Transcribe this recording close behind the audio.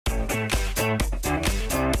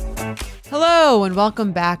Hello and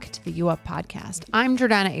welcome back to the U Up podcast. I'm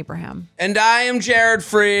Jordana Abraham. And I am Jared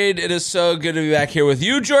Freed. It is so good to be back here with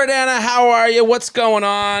you, Jordana. How are you? What's going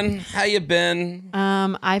on? How you been?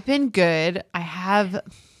 I've been good. I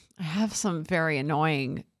have some very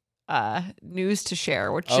annoying news to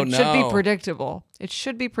share, which should be predictable. It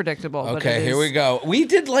should be predictable. Okay, here we go. We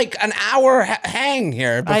did like an hour hang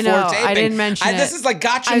here before taping. I didn't mention it. This is like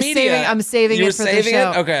gotcha media. I'm saving it for the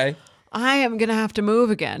show. Okay. I am going to have to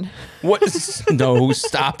move again. What? No,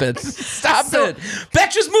 stop it. Stop it.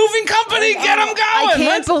 Betches Moving Company, get them going. I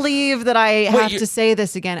can't believe that I have to say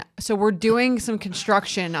this again. So we're doing some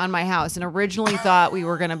construction on my house and originally thought we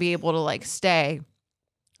were going to be able to like stay,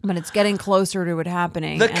 but it's getting closer to it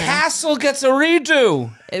happening. The castle gets a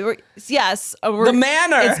redo. Yes. The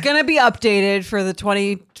manor. It's going to be updated for the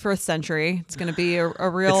 21st century. It's going to be a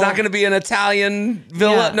real... It's not going to be an Italian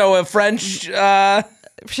villa. Yeah. No, a French...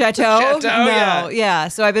 Chateau? No, yeah.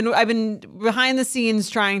 So I've been behind the scenes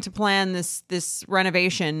trying to plan this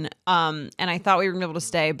renovation, and I thought we were gonna be able to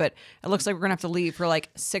stay, but it looks like we're gonna have to leave for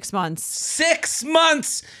like 6 months. 6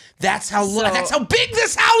 months. That's how big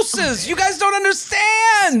this house is. You guys don't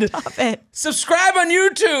understand. Stop it. Subscribe on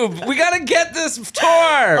YouTube. We gotta get this tour.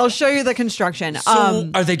 I'll show you the construction.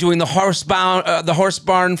 So are they doing the horse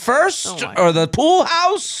barn first, or the pool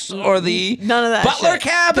house, or the none of that butler shit.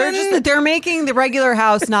 cabin? They're making the regular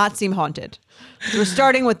house not seem haunted. We're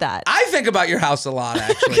starting with that. I think about your house a lot,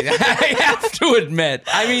 actually. I have to admit.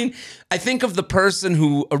 I mean, I think of the person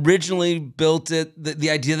who originally built it, the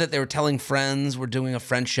idea that they were telling friends we're doing a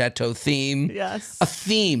French chateau theme. Yes. A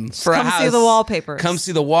theme for a house. Come see the wallpapers. Come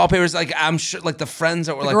see the wallpapers. Like, I'm sure, like, the friends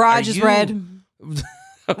that were like, garage is red.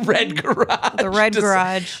 A red garage. The red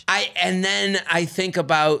garage. And then I think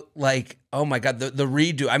about, like, oh my God, the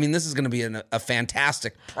redo. I mean, this is going to be a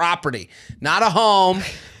fantastic property. Not a home,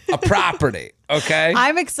 a property. Okay.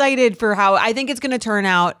 I'm excited for how I think it's going to turn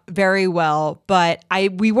out very well, but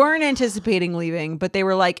we weren't anticipating leaving, but they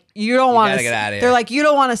were like, you don't want to get out of here. They're like, you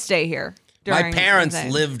don't want to stay here. My parents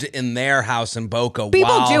lived in their house in Boca.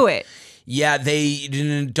 People do it. Yeah, they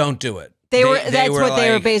don't do it. That's what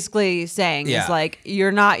they were basically saying. Yeah. Is like,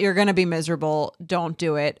 you're going to be miserable. Don't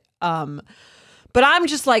do it. But I'm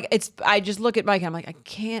just like, I just look at Mike and I'm like, I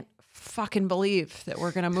can't fucking believe that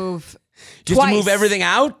we're going to move. Do you have to move everything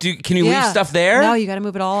out? Can you leave stuff there? No, you got to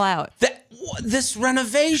move it all out. This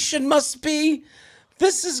renovation must be.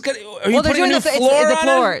 This is good. Are you putting a new floor the on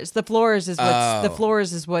floors. it? The floors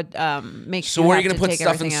is what makes. So where are you going to put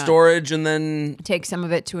stuff in storage and then take some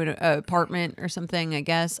of it to an apartment or something? I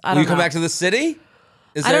guess. Will you come back to the city?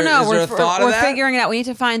 I don't know. We're figuring it out. We need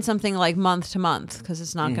to find something like month to month because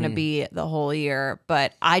it's not going to be the whole year.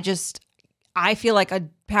 But I feel like a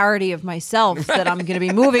parody of myself that I'm going to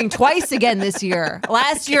be moving twice again this year.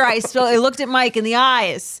 Last year, I looked at Mike in the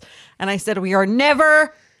eyes and I said, we are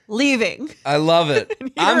never leaving. I love it.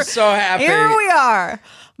 I'm so happy. Here we are.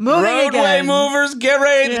 Moving Roadway again. movers, get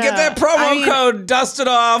ready to get that promo code dusted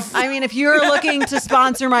off. I mean, if you're looking to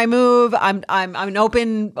sponsor my move, I'm an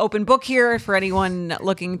open book here for anyone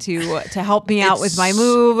looking to help me out with my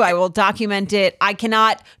move. I will document it.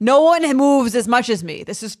 No one moves as much as me.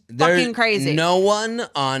 This is fucking crazy. No one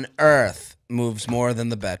on earth moves more than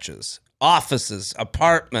the Betches. Offices,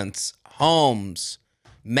 apartments, homes,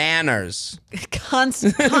 manners.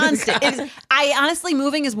 Constant. I honestly,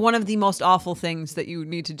 moving is one of the most awful things that you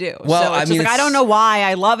need to do. Well, so it's just I don't know why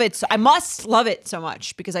I love it. I must love it so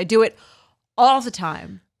much because I do it all the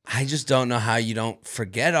time. I just don't know how you don't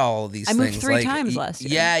forget all of these things. I moved 3 times last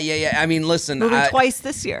year. Yeah. I mean, listen. Moving twice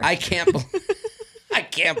this year. I can't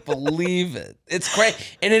believe it. It's crazy.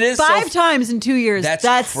 And it is 5 times in 2 years.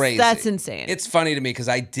 That's crazy. That's insane. It's funny to me because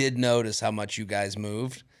I did notice how much you guys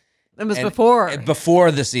moved. It was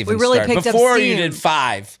before this even we really started. Picked before up you steam. did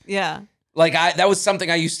 5. Yeah. Like that was something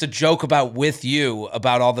I used to joke about with you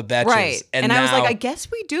about all the Betches. Right. And now, I was like, I guess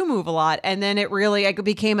we do move a lot. And then it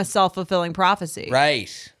became a self-fulfilling prophecy.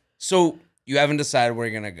 Right. So you haven't decided where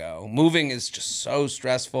you're going to go. Moving is just so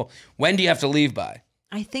stressful. When do you have to leave by?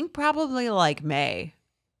 I think probably like May,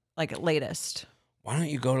 like at latest. Why don't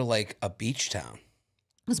you go to like a beach town?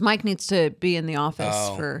 Because Mike needs to be in the office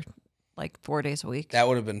for like 4 days a week. That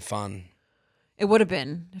would have been fun. It would have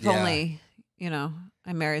been if only,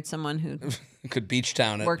 I married someone who could beach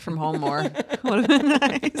town it. Worked from home more. Would have been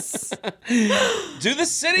nice. Do the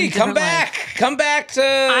city. Come back. Come back to.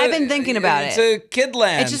 I've been thinking about it. To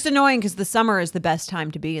Kidland. It's just annoying because the summer is the best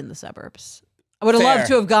time to be in the suburbs. I would have loved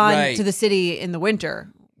to have gone to the city in the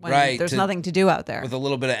winter. when Right, there's nothing to do out there. with a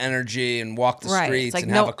little bit of energy and walk the Right. It's streets like,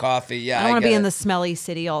 and no, have a coffee. Yeah, I don't want to get be in it. the smelly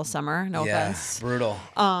city all summer. No Yeah, offense. brutal.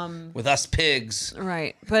 With us pigs.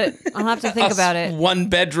 Right. But I'll have to think Us about it. 1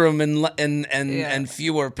 bedroom and Yeah. and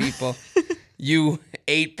fewer people. You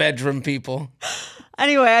 8 bedroom people.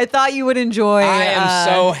 Anyway, I thought you would enjoy. I am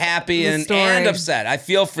so happy the and story. upset. I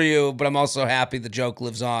feel for you, but I'm also happy the joke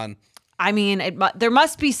lives on. I mean, there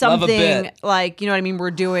must be Love a something bit. like, you know what I mean,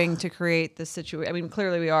 we're doing to create this situation. I mean,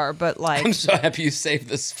 clearly we are, but like, I'm so happy you saved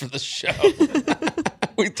this for the show.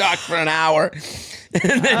 We talked for an hour,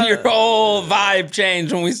 and then your whole vibe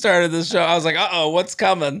changed when we started the show. I was like, uh-oh, what's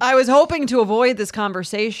coming? I was hoping to avoid this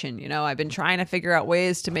conversation. You know, I've been trying to figure out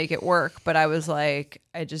ways to make it work, but I was like,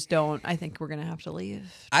 I just don't. I think we're going to have to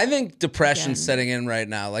leave. I think depression's Again. setting in right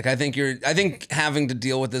now. Like, I think having to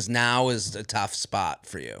deal with this now is a tough spot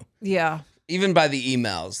for you. Yeah. Even by the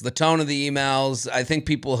emails, the tone of the emails, I think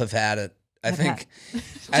people have had it. I think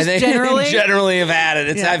generally? generally have had it.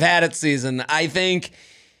 It's Yeah. I've had it season. I think,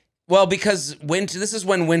 well, because winter. This is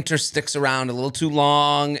when winter sticks around a little too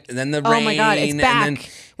long, and then the rain. Oh my God, it's and back. then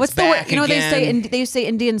What's it's the word? back You know, again. they say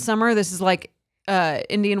Indian summer. This is like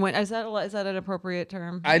Indian winter. Is that an appropriate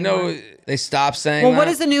term? I know they stopped saying. Well, that. what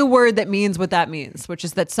is the new word that means what that means? Which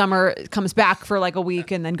is that summer comes back for like a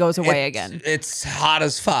week and then goes away again. It's hot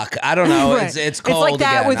as fuck. I don't know. Right. It's cold like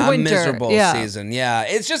that again. with I'm winter. miserable Yeah. season. Yeah,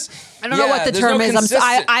 it's just. I don't know what the term is.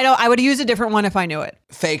 I would use a different one if I knew it.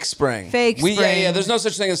 Fake spring. Fake Yeah, spring. There's no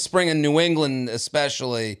such thing as spring in New England,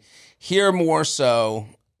 especially. Here more so.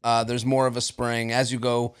 There's more of a spring. As you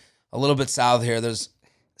go a little bit south here, there's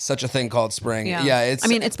such a thing called spring. Yeah, it's. I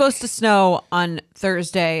mean, it's supposed to snow on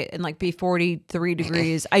Thursday and like be 43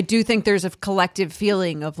 degrees. I do think there's a collective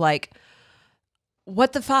feeling of like,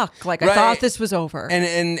 what the fuck? Like, I Right. thought this was over.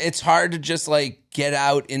 and it's hard to just like get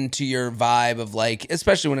out into your vibe of like,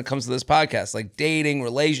 especially when it comes to this podcast, like dating,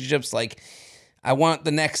 relationships, like I want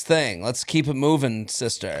the next thing. Let's keep it moving,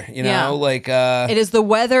 sister. You know, Yeah. like It is the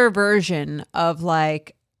weather version of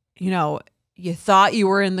like, you know, you thought you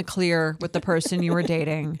were in the clear with the person you were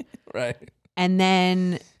dating. right. And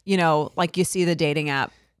then, you know, like you see the dating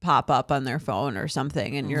app pop up on their phone or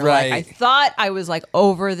something. And you're Right. like, I thought I was like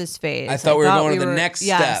over this phase. I thought we were going to the next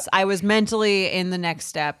Yes, step. I was mentally in the next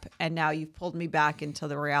step. And now you've pulled me back into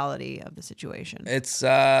the reality of the situation. It's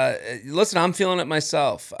listen, I'm feeling it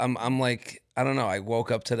myself. I'm like, I don't know. I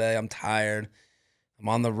woke up today. I'm tired. I'm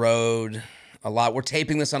on the road a lot. We're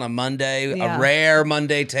taping this on a Monday, Yeah. a rare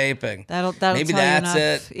Monday taping. That'll Maybe tell that's you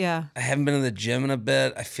enough. it. Yeah. I haven't been in the gym in a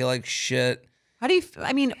bit. I feel like shit. How do you,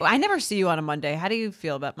 I mean, I never see you on a Monday. How do you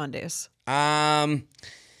feel about Mondays?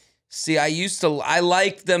 See, I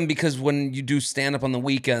like them because when you do stand up on the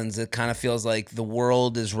weekends, it kind of feels like the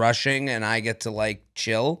world is rushing and I get to like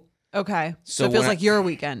chill Okay. So So it feels when like your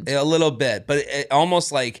weekend. a little bit, but it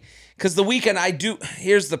almost like, because the weekend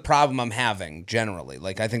here's the problem I'm having generally.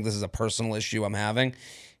 Like, I think this is a personal issue I'm having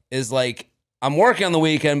is like, I'm working on the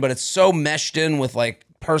weekend, but it's so meshed in with like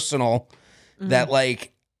personal that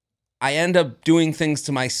like I end up doing things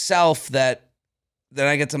to myself that then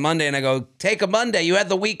I get to Monday and I go, take a Monday. You had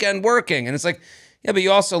the weekend working. And it's like, yeah, but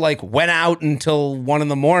you also like went out until 1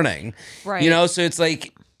 a.m. Right. You know, so it's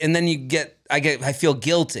like, and then I feel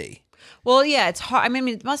guilty. Well, yeah, it's hard. I mean,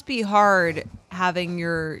 it must be hard having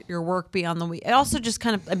your work be on the week. It also just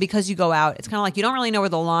kind of, because you go out, it's kind of like you don't really know where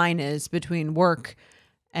the line is between work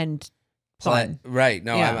and fun. Right.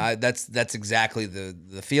 No, Yeah. that's exactly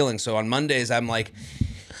the feeling. So on Mondays, I'm like,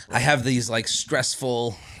 I have these like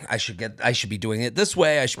stressful, I should be doing it this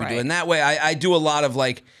way. I should be Right. doing that way. I do a lot of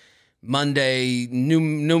like Monday, new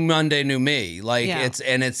Monday, new me. Like Yeah.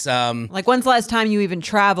 it's Like, when's the last time you even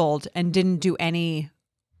traveled and didn't do any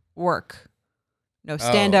work? No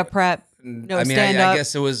stand-up prep. No I mean, stand-up. I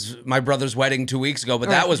guess it was my brother's wedding 2 weeks ago, but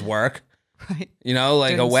that Right. was work. Right. You know,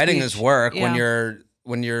 like Doing a wedding speech. is work Yeah.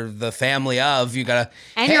 when you're the family of, you gotta,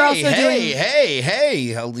 And hey, you're also hey,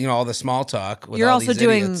 you know, all the small talk with You're all also these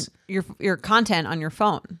doing idiots. your content on your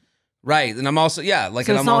phone. Right. And I'm also, yeah, like,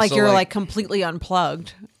 So and it's I'm not like also you're like completely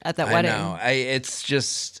unplugged at that wedding. I know. It's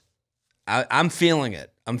just, I'm feeling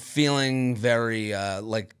it. I'm feeling very,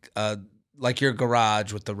 like your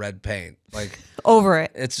garage with the red paint. Like, Over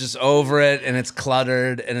it. it's just over it and it's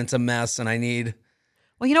cluttered and it's a mess and I need,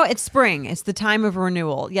 Well, you know, it's spring. It's the time of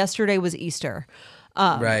renewal. Yesterday was Easter.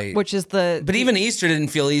 Right. Which is the but even Easter didn't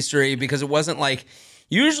feel Eastery because it wasn't like,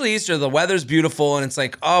 usually Easter, the weather's beautiful and it's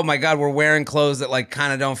like, oh my God, we're wearing clothes that like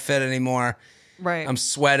kind of don't fit anymore. right. I'm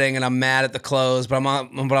sweating and I'm mad at the clothes, but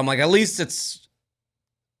I'm like, at least it's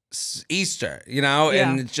Easter, you know? Yeah.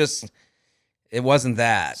 And it wasn't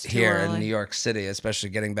that It's too here in early. New York City, especially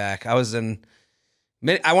getting back. I was in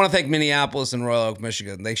I want to thank Minneapolis and Royal Oak,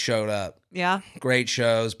 Michigan. They showed up. Yeah. Great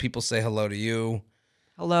shows. People say hello to you.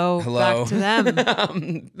 Hello. Back to them.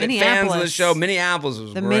 Minneapolis. Fans of the show. Minneapolis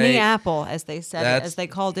was the great. Minneapolis, as they said it, as they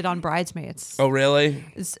called it on Bridesmaids. Oh, really?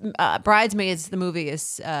 Bridesmaids, the movie is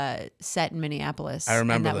set in Minneapolis. I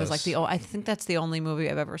remember and that this. was like I think that's the only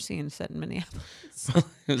movie I've ever seen set in Minneapolis.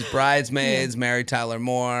 It was Bridesmaids, Mary Tyler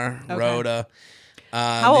Moore, Okay. Rhoda.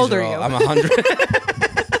 How old are you? I'm 100.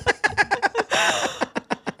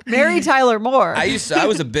 Mary Tyler Moore. I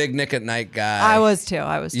was a big Nick at Night guy. I was too.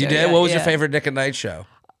 You did? Yeah, What was your yeah. favorite Nick at Night show?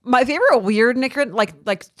 My favorite weird Nick, like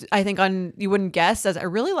I think on you wouldn't guess, as I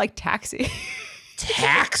really like Taxi.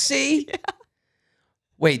 Taxi? Yeah.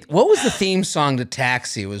 Wait, what was the theme song to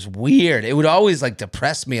Taxi? It was weird. It would always like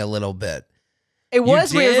depress me a little bit. It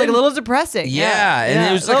was weird. It was like a little depressing. Yeah, and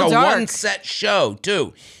it was like a dark. one set show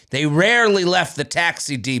too. They rarely left the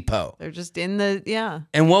Taxi Depot. They're just in the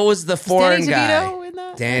And what was the foreign Danny guy? DeVito in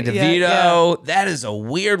that? Danny Yeah, DeVito. yeah. That is a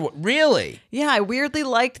weird one. Really? Yeah, I weirdly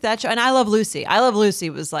liked that show. And I Love Lucy. I Love Lucy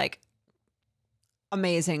was like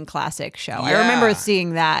amazing classic show. I remember Yeah.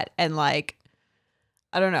 seeing that and like,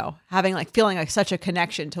 I don't know, having like feeling like such a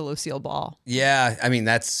connection to Lucille Ball. Yeah,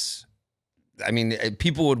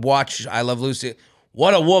 people would watch I Love Lucy.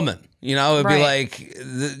 What a woman. You know, it'd be Right.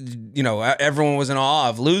 like, everyone was in awe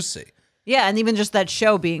of Lucy. Yeah, and even just that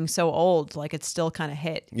show being so old, like it still kind of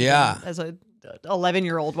hit. Yeah. As a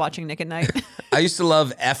 11-year-old watching Nick at Night. I used to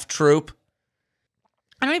love F Troop.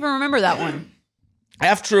 I don't even remember that one.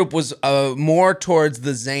 F Troop was more towards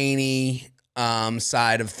the zany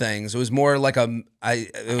side of things. It was more like it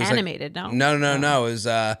was Animated, like, no? No. It was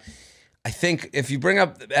I think if you bring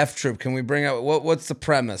up F Troop, can we bring up what's the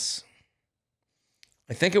premise?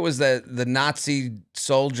 I think it was that the Nazi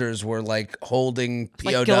soldiers were like holding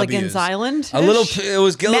POWs. Like Gilligan's Island? It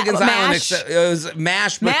was Gilligan's Island. MASH. Except it was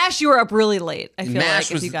MASH. But MASH, you were up really late. I feel MASH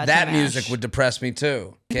like was if you got that to music MASH. would depress me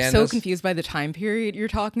too. I'm Candace? so confused by the time period you're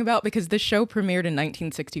talking about because this show premiered in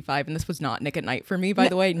 1965 and this was not Nick at Night for me, by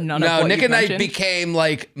the way. None of No, what Nick you've at Night mentioned. became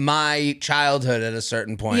like my childhood at a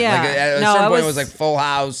certain point. Yeah. Like at a No, certain I point it was- was like Full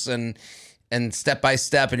House and Step by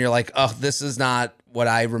Step, and you're like, oh, this is not what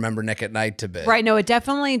I remember Nick at Night to be. Right, no, it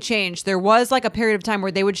definitely changed. There was like a period of time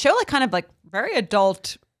where they would show like kind of like very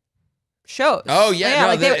adult shows. Oh, yeah, no,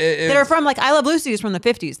 like they were from like I Love Lucy is from the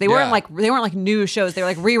 50s. They weren't Yeah. like new shows. They were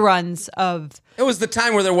like reruns of It was the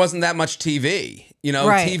time where there wasn't that much TV. You know,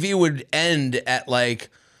 Right. TV would end at like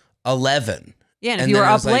 11. yeah. And if And you then were it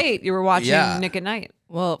up was like- late, you were watching Yeah. Nick at Night.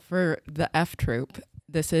 Well, for the F Troop,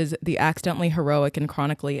 this is the accidentally heroic and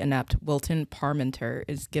chronically inept Wilton Parmenter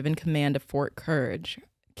is given command of Fort Courage,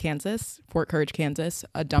 Kansas,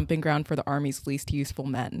 a dumping ground for the Army's least useful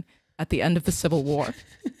men at the end of the Civil War.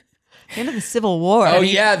 End of the Civil War. Oh,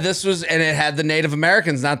 yeah, this was, and it had the Native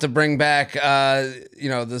Americans, not to bring back,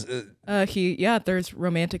 this. There's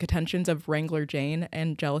romantic attentions of Wrangler Jane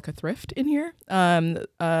and Angelica Thrift in here.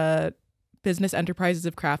 Business enterprises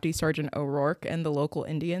of crafty Sergeant O'Rourke and the local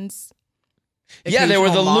Indians. Yeah, they were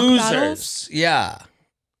the Occasional mock losers. battles. Yeah,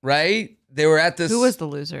 right? They were at this. Who was the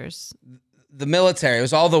losers? the military? It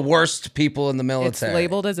was all the worst people in the It's military.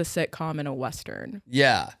 labeled as a sitcom and a Western.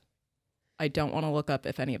 Yeah. I don't want to look up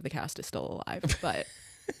if any of the cast is still alive, but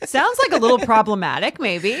Sounds like a little problematic,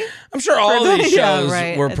 maybe. I'm sure all the- these yeah, shows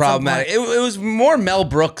right, were at some problematic. It was more Mel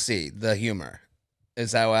Brooksy, the humor,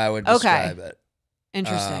 is how I would describe it.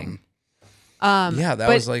 Interesting. Yeah, that but-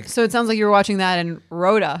 was like. So it sounds like you were watching that in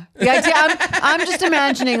Rhoda. The idea, I'm just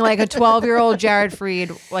imagining like a 12-year-old Jared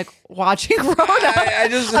Freed like watching Rhoda I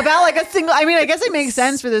just. about like a single. I mean, I guess it makes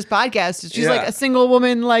sense for this podcast. She's like Yeah. a single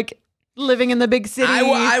woman like living in the big city.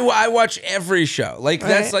 I watch every show. Like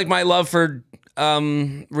that's Right. like my love for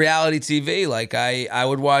reality TV. Like I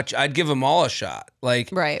would watch. I'd give them all a shot. Like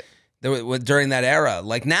right. during that era.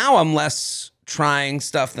 Like now I'm less trying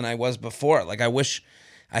stuff than I was before. Like I wish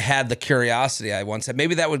I had the curiosity I once had.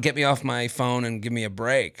 Maybe that would get me off my phone and give me a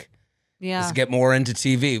break. Yeah. Just get more into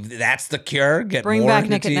TV. That's the cure. Get Bring more back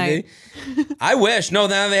into Nick at TV. Night. I wish. No,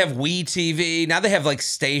 now they have Wii TV. Now they have like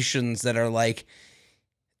stations that are like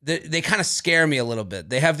they kind of scare me a little bit.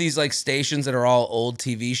 They have these like stations that are all old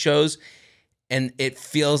TV shows, and it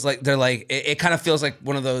feels like they're like it kind of feels like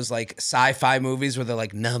one of those like sci-fi movies where they're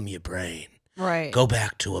like numb your brain. Right. Go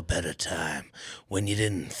back to a better time when you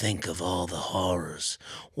didn't think of all the horrors.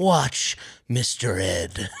 Watch Mr.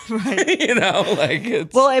 Ed. Right. You know, like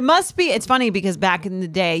it's Well, it must be. It's funny because back in the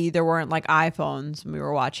day, there weren't like iPhones when we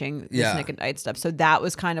were watching this Yeah. Nick at Night stuff. So that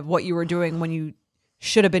was kind of what you were doing when you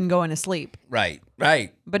should have been going to sleep. Right.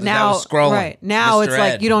 But That now, was scrolling. right now, Mr. it's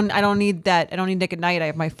like Ed. I don't need that. I don't need Nick at Night. I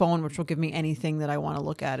have my phone, which will give me anything that I want to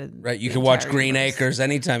look at. Right. You can watch Green Acres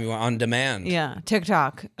anytime you want on demand. Yeah,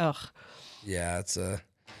 TikTok. Ugh. Yeah, it's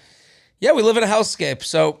yeah, we live in a hellscape.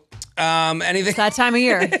 So, anything? It's that time of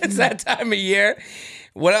year. It's that time of year.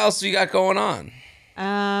 What else you got going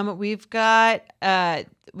on? We've got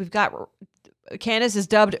Candace is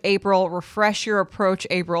dubbed April. Refresh your approach,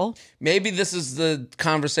 April. Maybe this is the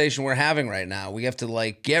conversation we're having right now. We have to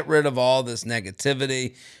like get rid of all this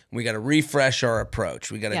negativity. We got to refresh our approach.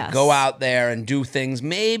 We got to go out there and do things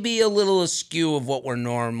maybe a little askew of what we're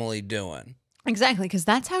normally doing. Exactly, because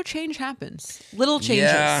that's how change happens. Little changes.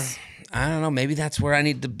 Yeah, I don't know. Maybe that's where I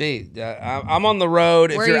need to be. I'm on the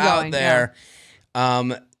road. Where if you're are you out going? there,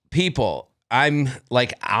 people, I'm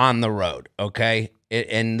like on the road, okay?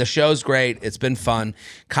 And the show's great. It's been fun.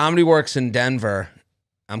 Comedy Works in Denver.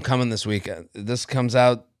 I'm coming this weekend. This comes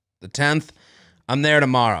out the 10th. I'm there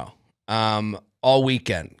tomorrow. All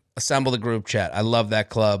weekend. Assemble the group chat. I love that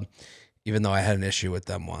club, even though I had an issue with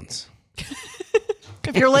them once.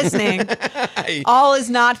 If you're listening, all is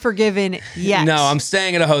not forgiven yet. No, I'm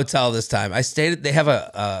staying at a hotel this time. I stayed at, they have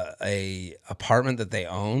a apartment that they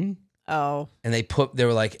own. Oh. And they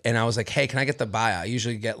were like, and I was like, hey, can I get the buyout? I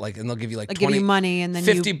usually get like, and they'll give you like 20, give you money and then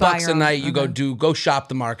 50 you buy bucks your a own. night. You go shop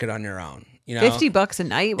the market on your own. You know, $50 a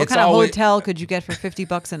night. What It's kind of always- hotel could you get for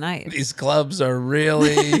 $50 a night? These clubs are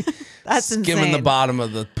really That's skimming insane. the bottom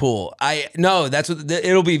of the pool. That's what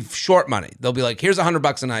it'll be. Short money. They'll be like, here's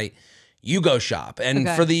 $100 a night. You go shop, and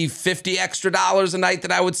Okay. for the $50 extra a night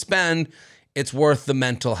that I would spend, it's worth the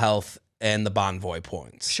mental health and the Bonvoy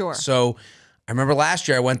points. Sure. So I remember last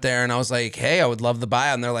year I went there and I was like, hey, I would love the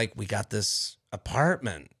buyout, and they're like, we got this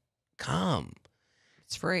apartment. Come.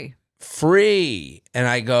 It's free. And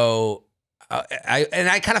I go,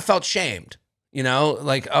 I kind of felt shamed, you know,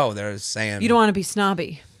 like, oh, they're saying You don't want to be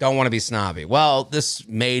snobby. don't want to be snobby. Well, this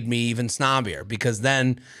made me even snobbier because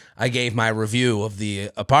then I gave my review of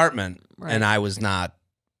the apartment and I was not.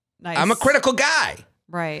 Nice. I'm a critical guy.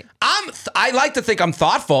 Right. I like to think I'm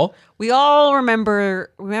thoughtful. We all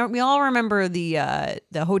remember the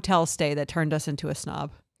hotel stay that turned us into a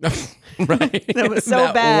snob. Right. It was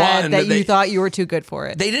so bad one that you thought you were too good for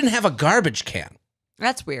it. they didn't have a garbage can.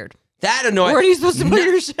 That's weird. That annoyed. Where are you supposed to put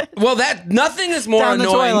your shit? Well, nothing is more Down the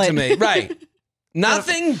annoying to toilet. me. Right.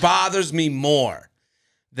 Nothing bothers me more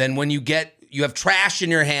than when you have trash in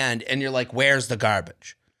your hand and you're like, where's the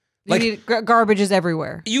garbage? Like, You need, garbage is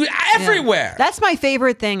everywhere. everywhere. That's my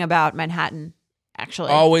favorite thing about Manhattan, actually.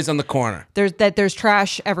 Always on the corner. There's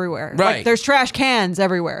trash everywhere. Right. Like, there's trash cans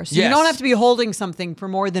everywhere. So you Yes. don't have to be holding something for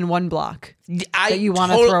more than one block. That you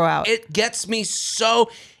wanna throw out. It gets me so.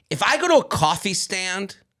 If I go to a coffee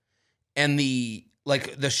stand and the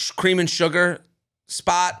cream and sugar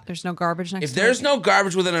spot, There's no garbage next if to there's it. no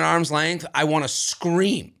garbage within an arm's length, I want to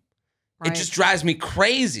scream. Right. It just drives me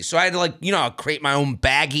crazy. So I had to create my own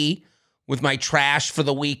baggie with my trash for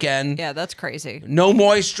the weekend. Yeah, that's crazy. No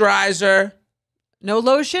moisturizer. No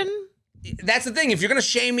lotion? That's the thing. If you're going to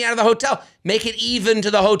shame me out of the hotel, make it even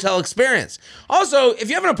to the hotel experience. Also, if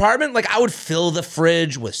you have an apartment, I would fill the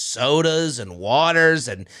fridge with sodas and waters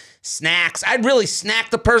and snacks. I'd really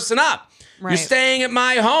snack the person up. Right. You're staying at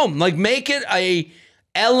my home. Make it a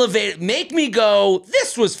elevated. Make me go,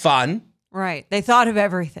 this was fun. Right. They thought of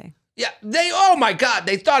everything. Yeah. Oh my God.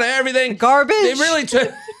 They thought of everything. Garbage? They really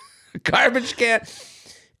took garbage can.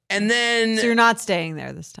 And then So you're not staying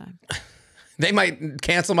there this time. they might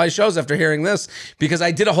cancel my shows after hearing this because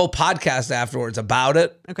I did a whole podcast afterwards about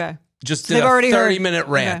it. Okay. Just So did they've a already heard. 30-minute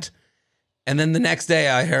rant. Okay. And then the next day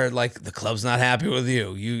I heard the club's not happy with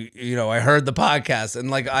you. You know, I heard the podcast and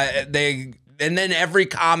and then every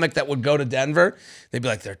comic that would go to Denver, they'd be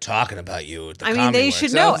like, they're talking about you at the Comedy They Works.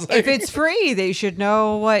 should I know. was If it's free, they should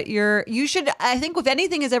know what you should, I think if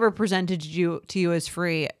anything is ever presented to you as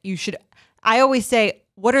free, I always say,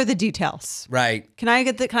 what are the details? right. Can I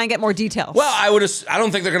get more details? Well, I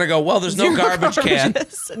don't think they're going to go, well, there's no Zero garbage can.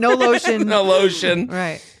 garbages, no lotion. No lotion.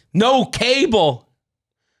 Right. No cable.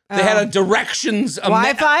 They had a directions.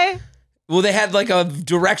 Wi-Fi? Well, they had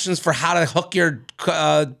directions for how to hook your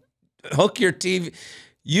TV.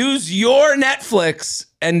 Use your Netflix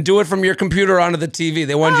and do it from your computer onto the TV.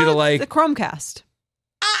 They want you to The Chromecast.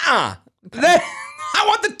 I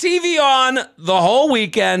want the TV on the whole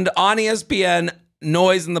weekend on ESPN,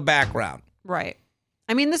 noise in the background. Right.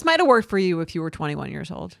 I mean, this might have worked for you if you were 21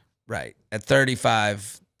 years old. Right. At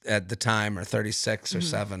 35 at the time, or 36 or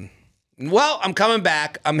 7. Well, I'm coming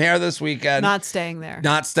back. I'm here this weekend. Not staying there.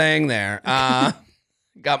 Not staying there.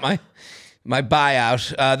 Got my my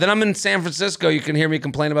buyout. Then I'm in San Francisco. You can hear me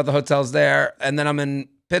complain about the hotels there. And then I'm in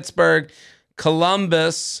Pittsburgh,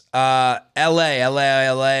 Columbus, LA,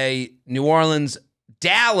 New Orleans,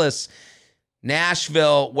 Dallas,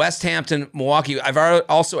 Nashville, West Hampton, Milwaukee. I've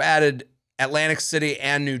also added Atlantic City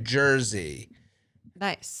and New Jersey.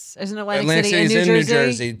 Nice. Isn't Atlantic City City's in New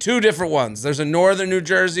Jersey? Two different ones. There's a northern New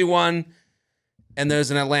Jersey one, and there's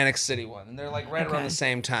an Atlantic City one. And they're like right around the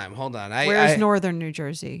same time. Hold on. Where's northern New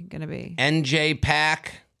Jersey going to be? NJ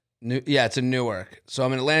Pack. Yeah, it's in Newark. So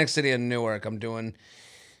I'm in Atlantic City and Newark. I'm doing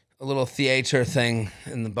a little theater thing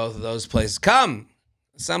in both of those places. Come,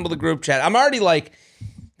 assemble the group chat. I'm already like,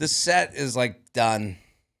 the set is like done.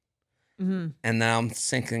 Mm-hmm. And now I'm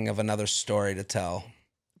thinking of another story to tell.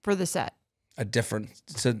 For the set.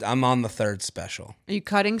 So I'm on the third special. Are you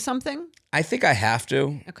cutting something? I think I have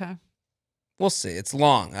to. Okay. We'll see. It's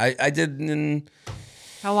long. I did in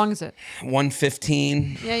How long is it?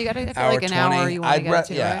 1:15. Yeah, you got to hour like an 20. hour. You want to get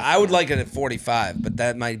to, yeah, right? I would like it at 45, but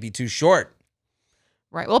that might be too short.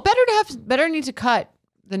 Right. Well, better need to cut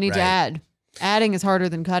than need to Right. add. Adding is harder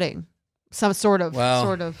than cutting. Some sort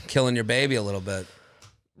of. Killing your baby a little bit.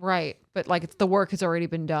 Right. But like the work has already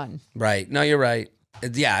been done. Right. No, you're right.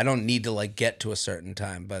 Yeah, I don't need to like get to a certain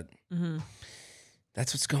time, but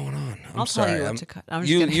that's what's going on. I'll sorry. tell you what to cut. I'm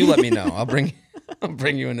just kidding. You let me know. I'll bring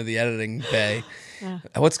you into the editing bay. Yeah.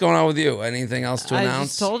 What's going on with you? Anything else to I announce?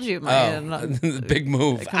 just told you my the big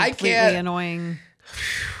move. I completely can't. annoying.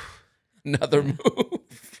 Another move.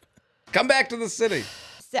 Come back to the city.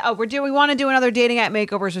 So we want to do another dating app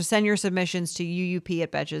makeover, so send your submissions to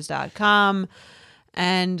uup@betches.com.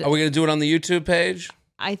 And Are we going to do it on the YouTube page?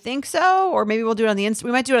 I think so, or maybe we'll do it on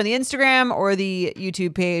we might do it on the Instagram or the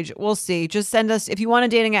YouTube page. We'll see. Just send us, if you want a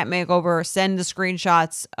dating app makeover, send the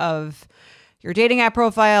screenshots of your dating app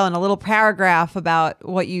profile and a little paragraph about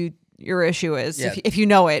what your issue is. Yeah. If you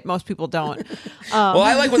know it, most people don't. Well,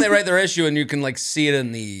 I like when they write their issue and you can like see it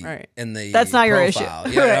in the Right. That's not your profile.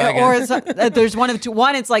 issue. Yeah, Or there's one of two.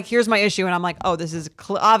 One, it's like, here's my issue, and I'm like, oh, this is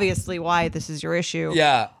obviously why this is your issue.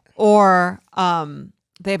 yeah. Or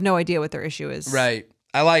they have no idea what their issue is. Right.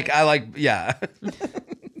 I like yeah.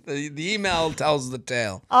 the email tells the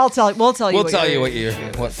tale. We'll tell you. We'll tell you what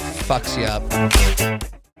fucks you up.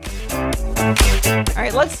 All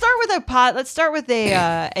right, let's start with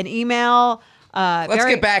an email. Let's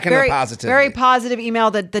get back into positivity. Very positive email.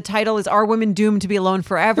 That the title is "Are Women Doomed to Be Alone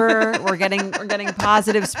Forever?" We're getting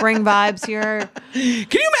positive spring vibes here. Can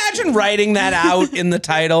you imagine writing that out in the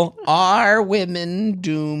title? Are women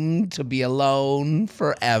doomed to be alone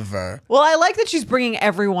forever? Well, I like that she's bringing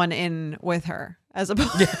everyone in with her. As opposed,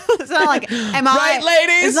 it's not like, Right,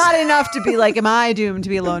 ladies? It's not enough to be like, am I doomed to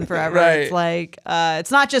be alone forever? Right. It's like,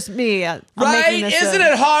 it's not just me. I'm Right? making this Isn't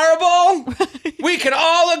it horrible? We can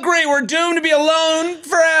all agree we're doomed to be alone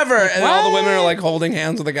forever. And all the women are like holding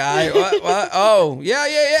hands with a guy. What? Oh, yeah.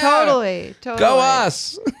 Totally. Go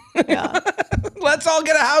us. Yeah. Let's all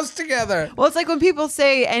get a house together. Well, it's like when people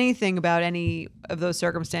say anything about any of those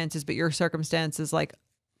circumstances, but your circumstance is like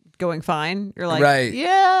going fine. You're like, Right.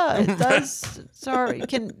 Yeah, it does. Sorry,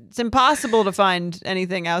 it's impossible to find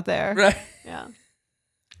anything out there. Right. Yeah.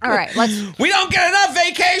 All right, We don't get enough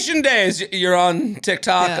vacation days. You're on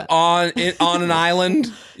TikTok on an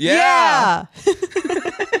island. Yeah.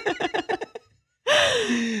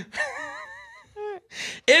 It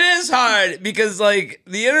is hard because like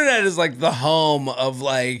the internet is like the home of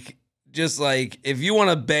like just like if you want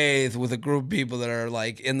to bathe with a group of people that are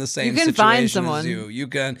like in the same You can situation find as someone. you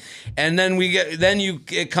can, and then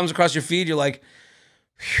it comes across your feed. You're like,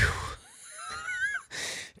 phew.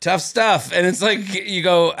 Tough stuff, and it's like you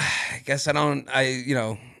go. I guess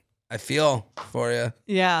I feel for you.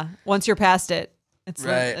 Yeah. Once you're past it, it's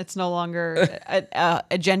Right. it's no longer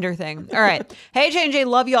a gender thing. All right. Hey, J&J,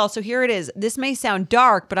 love y'all. So here it is. This may sound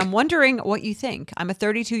dark, but I'm wondering what you think. I'm a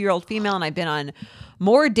 32-year-old female, and I've been on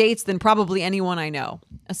more dates than probably anyone I know.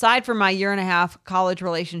 Aside from my 1.5-year college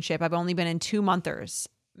relationship, I've only been in 2-monthers.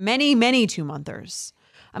 Many 2-monthers.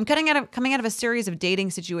 I'm coming out of a series of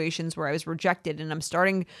dating situations where I was rejected, and I'm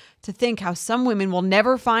starting to think how some women will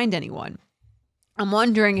never find anyone. I'm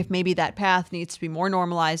wondering if maybe that path needs to be more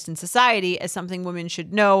normalized in society as something women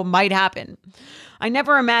should know might happen. I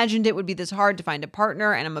never imagined it would be this hard to find a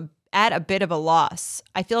partner, and I'm at a bit of a loss.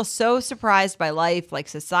 I feel so surprised by life, like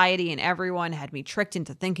society and everyone had me tricked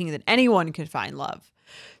into thinking that anyone could find love.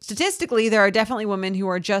 Statistically, there are definitely women who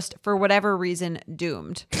are just, for whatever reason,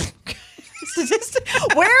 doomed.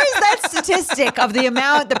 Where is that statistic of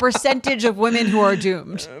the percentage of women who are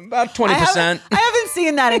doomed? About 20%. I haven't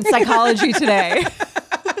seen that in Psychology Today.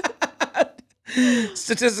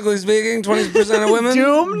 Statistically speaking, 20% of women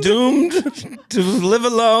doomed to live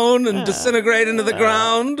alone and disintegrate into the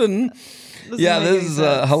ground. And yeah, this is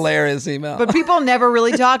a hilarious email. But people never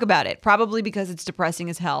really talk about it, probably because it's depressing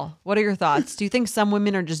as hell. What are your thoughts? Do you think some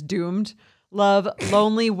women are just doomed? Love,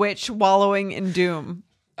 lonely witch wallowing in doom.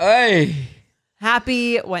 Hey,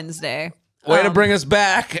 Happy Wednesday. way to bring us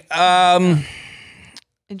back.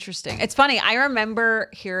 Interesting. It's funny. I remember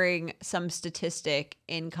hearing some statistic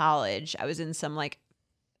in college. I was in some like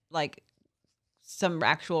some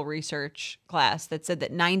actual research class that said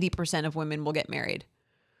that 90% of women will get married.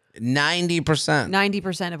 90%.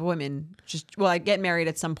 90% of women get married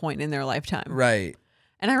at some point in their lifetime. Right.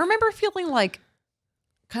 And I remember feeling like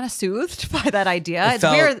kind of soothed by that idea. It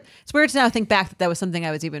felt- weird. It's weird to now think back that was something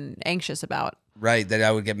I was even anxious about. Right. That I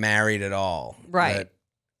would get married at all. Right.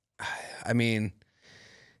 I mean,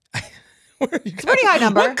 It's a pretty high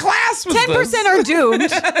number. What class was 10% this? are doomed.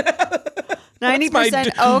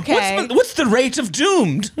 90% okay. What's the rate of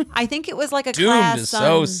doomed? I think it was like a Doomed class is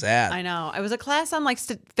so on- sad. I know. It was a class on like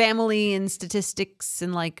family and statistics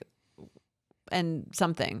and like and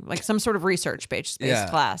something like some sort of research based Yeah.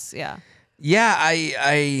 class. Yeah. Yeah,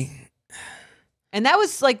 I And that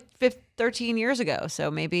was like 13 years ago. So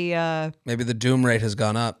maybe maybe the doom rate has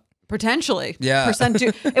gone up. potentially. Yeah.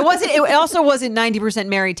 It wasn't. It also wasn't 90%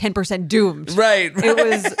 married, 10% doomed. Right. It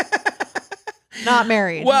was not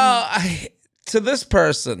married. Well, to this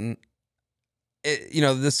person,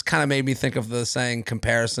 this kind of made me think of the saying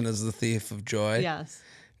 "comparison is the thief of joy." Yes.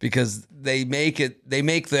 Because they make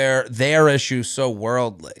their issue so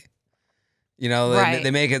worldly. Right.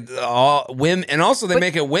 They make it all women, and also they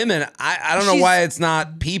make it women. I don't know why it's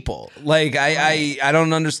not people. Like I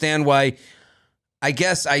don't understand why. I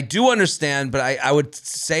guess I do understand, but I would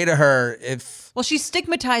say to her if Well, she's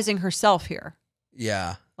stigmatizing herself here.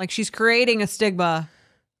 yeah, Like she's creating a stigma,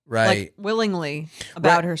 right, like willingly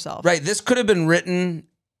about herself. right. This could have been written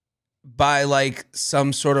by like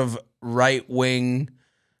some sort of right wing,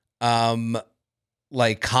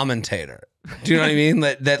 like commentator. Do you know what I mean?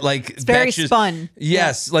 That like It's very Betches- spun.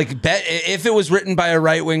 Yes, like if it was written by a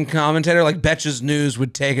right wing commentator, like Betches News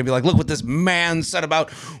would take it and be like, "Look what this man said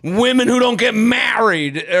about women who don't get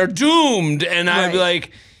married are doomed," and I'd be Right.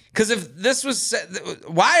 like, "Because if this was,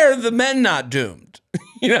 why are the men not doomed?"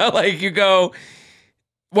 Like you go.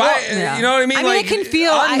 Why? Well, yeah. You know what I mean? I mean, like it can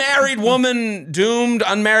feel- unmarried woman doomed,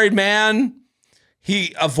 unmarried man.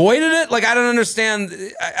 He avoided it. Like I don't understand.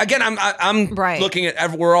 Again, I'm Right. looking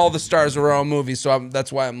at we're all the stars of our own movie, so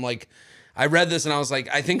that's why I'm like, I read this and I was like,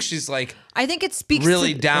 I think she's like I think it speaks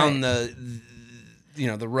really to, down right.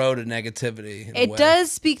 the road of negativity. in a It way.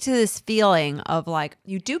 does speak to this feeling of like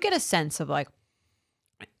you do get a sense of like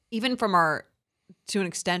even from to an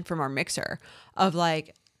extent from our mixer of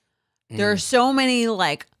like there are so many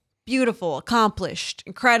like beautiful, accomplished,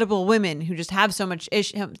 incredible women who just have so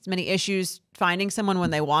many issues finding someone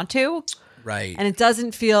when they want to, Right. and it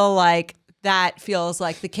doesn't feel like that feels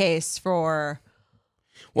like the case for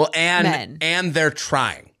men. and they're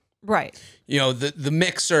trying. Right. The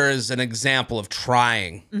mixer is an example of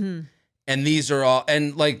trying. Mm-hmm. And these are all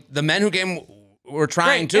and like the men who came were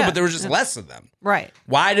trying Right, too, yeah. but there was just less of them. Right.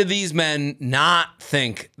 Why do these men not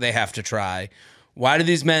think they have to try? Why do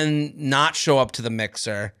these men not show up to the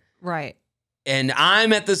mixer? Right. And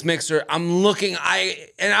I'm at this mixer. I'm looking.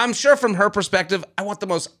 And I'm sure from her perspective, I want the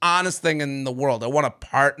most honest thing in the world. I want a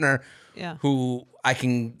partner Yeah. who I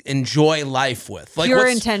can enjoy life with. Like Pure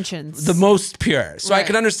what's intentions. the most pure. So I Right.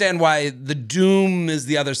 can understand why the doom is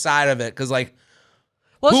the other side of it. Because like,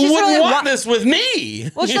 Well, who she's wouldn't really- want this with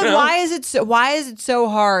me? Well, You so know? why is it so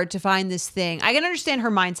hard to find this thing? I can understand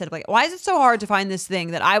her mindset of like, why is it so hard to find this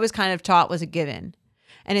thing that I was kind of taught was a given?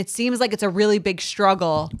 And it seems like it's a really big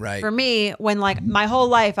struggle Right. for me when like my whole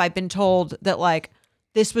life I've been told that like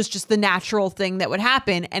this was just the natural thing that would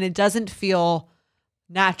happen, and it doesn't feel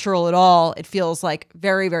natural at all. It feels like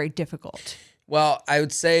very, very difficult. Well, I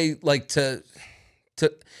would say like to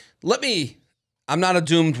I'm not a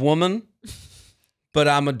doomed woman, but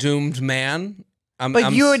I'm a doomed man.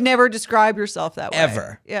 But you would never describe yourself that way.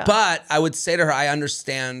 ever. Yeah. But I would say to her, I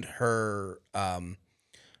understand her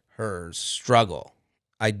struggle.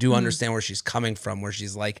 I do understand where she's coming from, where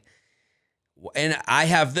she's like, and I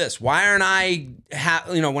have this. Why aren't I?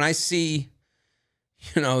 When I see,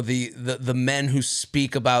 the men who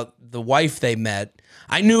speak about the wife they met,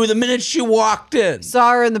 I knew the minute she walked in.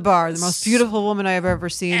 Saw her in the bar, the most beautiful woman I've ever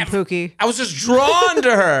seen, Pookie. I was just drawn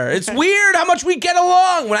to her. It's weird how much we get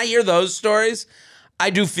along. When I hear those stories,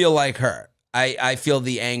 I do feel like her. I feel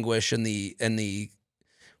the anguish and the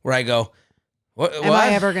where I go, Am I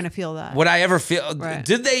ever going to feel that? Would I ever feel? Right.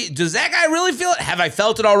 Does that guy really feel it? Have I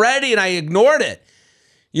felt it already and I ignored it?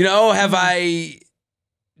 You know,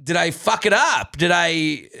 did I fuck it up?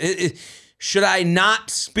 Should I not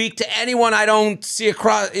speak to anyone I don't see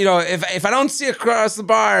across, you know, if I don't see across the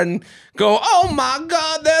bar and go, oh my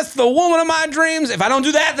God, that's the woman of my dreams. If I don't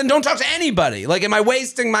do that, then don't talk to anybody. Like, am I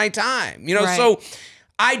wasting my time? You know, Right. So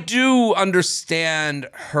I do understand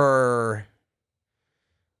her,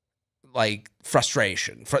 like,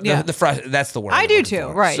 frustration. Yeah. That's the word. I I'm do looking too.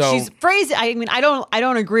 for. Right. So She's phrasing. I mean, I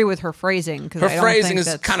don't agree with her phrasing because her phrasing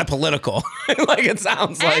is kind of political. Like it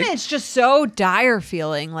sounds like. And it's just so dire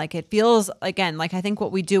feeling. Like it feels, again, like I think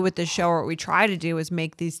what we do with this show, or what we try to do, is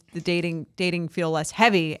make the dating feel less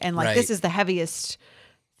heavy. And like this Right. is the heaviest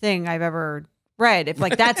thing I've ever read. If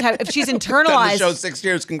like that's how, if she's Done the internalized. show 6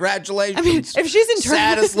 years. Congratulations. I mean, if she's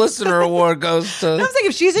saddest listener award goes to. I was like,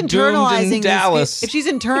 if she's Doomed in internalizing these Dallas. if she's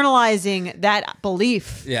internalizing that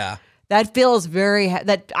belief, Yeah. that feels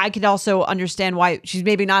that I could also understand why she's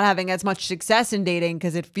maybe not having as much success in dating,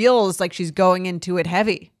 because it feels like she's going into it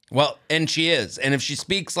heavy. Well, and she is. And if she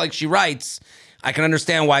speaks like she writes, I can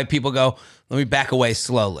understand why people go, let me back away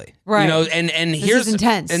slowly. Right. You know, and here's is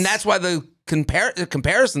intense. And that's why the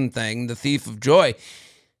comparison thing, the thief of joy,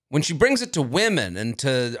 when she brings it to women and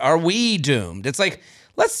to are we doomed? It's like,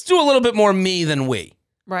 let's do a little bit more me than we.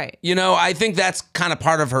 Right. You know, I think that's kind of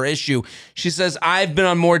part of her issue. She says, I've been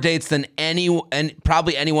on more dates than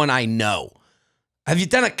probably anyone I know. Have you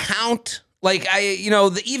done a count? Like,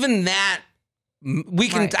 even that, we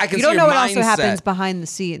can, Right. I can You see don't know your what also mindset. happens behind the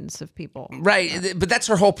scenes of people. Right. But that's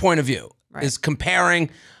her whole point of view, Right. is comparing.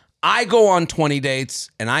 I go on 20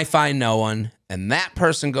 dates and I find no one, and that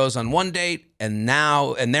person goes on one date and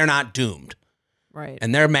they're not doomed Right.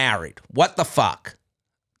 and they're married. What the fuck?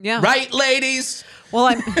 Yeah. Right, ladies? Well,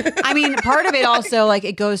 I mean, part of it also, like,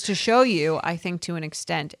 it goes to show you, I think, to an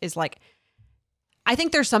extent, is like, I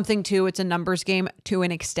think there's something to, it's a numbers game to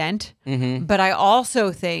an extent, but I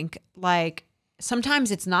also think, like,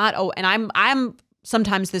 sometimes it's not, and I'm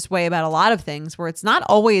sometimes this way about a lot of things, where it's not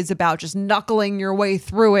always about just knuckling your way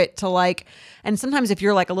through it to, like, and sometimes if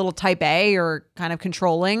you're like a little type A or kind of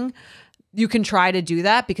controlling, you can try to do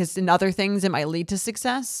that, because in other things it might lead to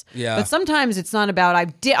success. Yeah. But sometimes it's not about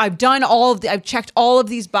I've done all of I've checked all of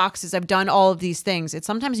these boxes, I've done all of these things. It's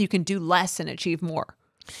sometimes you can do less and achieve more.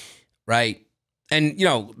 Right. And, you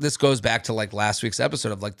know, this goes back to like last week's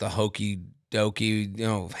episode of like the hokey dokey, you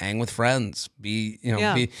know, hang with friends,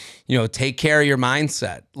 take care of your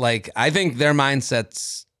mindset. Like, I think their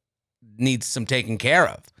mindsets needs some taking care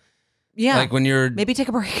of. Yeah. Like when you're Maybe take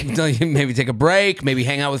a break. maybe take a break, maybe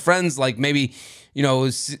hang out with friends, like maybe, you know,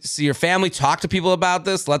 see your family, talk to people about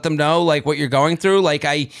this, let them know like what you're going through. Like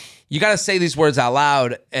you got to say these words out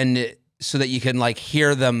loud, and so that you can like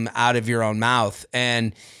hear them out of your own mouth.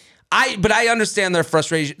 But I understand their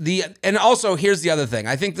frustration. And also here's the other thing.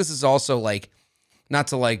 I think this is also like, not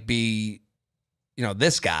to like be, you know,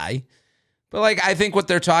 this guy, but like, I think what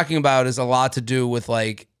they're talking about is a lot to do with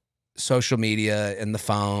like social media and the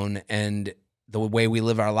phone and the way we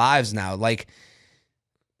live our lives now. Like,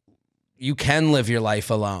 you can live your life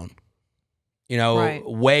alone, you know, Right.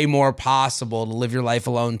 way more possible to live your life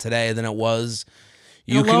alone today than it was.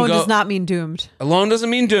 You Alone can go does not mean doomed. alone doesn't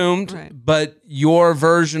mean doomed, Right. but your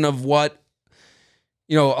version of what,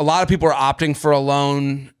 you know, a lot of people are opting for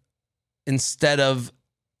alone instead of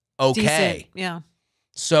okay. Decent. Yeah.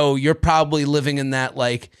 So you're probably living in that,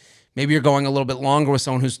 like, maybe you're going a little bit longer with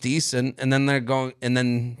someone who's decent, and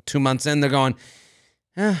then 2 months in, they're going,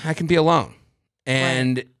 I can be alone.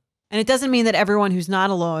 And And it doesn't mean that everyone who's not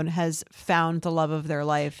alone has found the love of their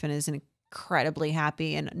life and is incredibly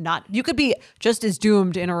happy, and not, you could be just as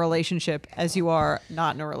doomed in a relationship as you are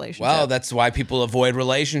not in a relationship. well, that's why people avoid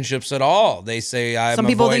relationships at all. They say, I'm Some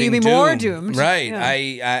people think avoiding you'd be more doomed. Right.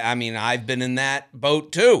 Yeah. I mean, I've been in that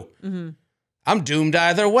boat too. Mm-hmm. I'm doomed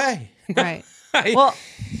either way. Right. I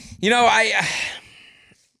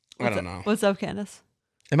don't know. What's up, Candace?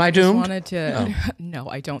 Am I Just doomed? wanted to. No,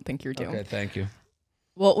 I don't think you're doomed. Okay, thank you.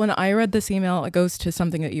 Well, when I read this email, it goes to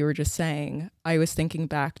something that you were just saying. I was thinking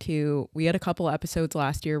back to, we had a couple episodes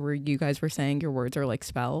last year where you guys were saying your words are like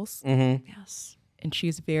spells. Mm-hmm. Yes. And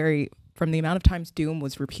she's very, from the amount of times doom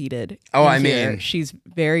was repeated. Oh, in I here, mean- she's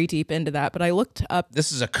very deep into that. But I looked up,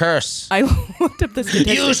 This is a curse. I looked up the You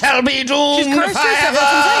statistics. shall be doomed. She's cursed herself. That's what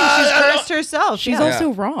I'm saying. She's cursed herself. She's Yeah.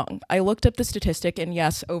 also wrong. I looked up the statistic, and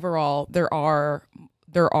yes, overall, there are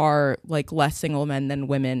like less single men than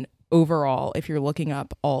women. Overall, if you're looking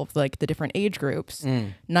up all of like the different age groups,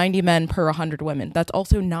 90 men per 100 women. That's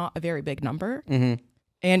also not a very big number. Mm-hmm.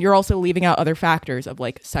 And you're also leaving out other factors of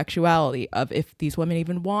like sexuality, of if these women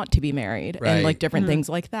even want to be married and like different things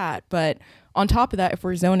like that. But on top of that, if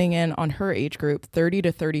we're zoning in on her age group, 30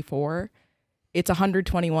 to 34, it's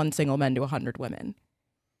 121 single men to 100 women.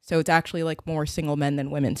 So it's actually like more single men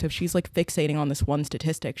than women. So if she's like fixating on this one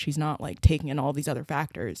statistic, she's not like taking in all these other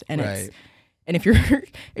factors. And and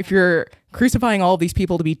if you're crucifying all these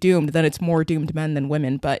people to be doomed, then it's more doomed men than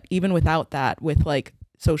women. But even without that, with like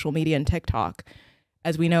social media and TikTok,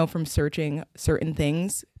 as we know from searching certain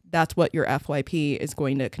things, that's what your FYP is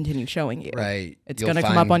going to continue showing you. Right. It's going to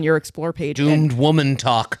come up on your explore page. Doomed woman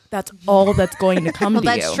talk. That's all that's going to come to you.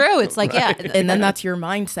 That's true. It's like, yeah. And then that's your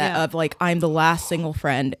mindset of like, I'm the last single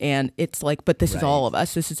friend. And it's like, but this is all of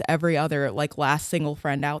us. This is every other like last single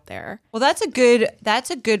friend out there. Well, that's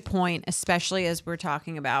a good point, especially as we're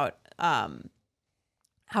talking about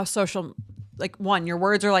how social, like, one, your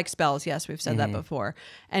words are like spells. Yes, we've said that before.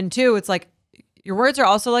 And two, it's like your words are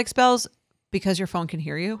also like spells because your phone can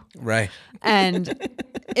hear you. Right. And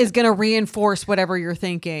is going to reinforce whatever you're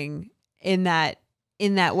thinking in that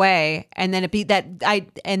way. And then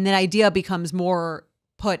and the idea becomes more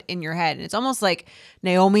put in your head. And it's almost like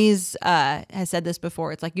Naomi's has said this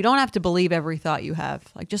before. It's like, you don't have to believe every thought you have.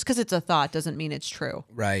 Like, just because it's a thought doesn't mean it's true.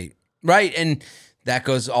 Right. Right. And that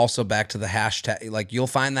goes also back to the hashtag. Like, you'll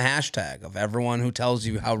find the hashtag of everyone who tells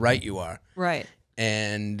you how right you are. Right.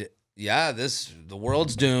 And yeah, the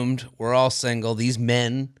world's doomed. We're all single. These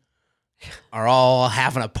men are all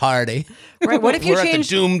having a party. Right. What if you We're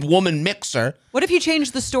changed at the doomed woman mixer? What if you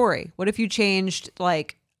changed the story? What if you changed,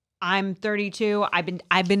 like, I'm 32. I've been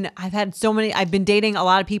dating a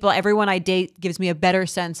lot of people. Everyone I date gives me a better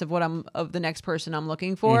sense of the next person I'm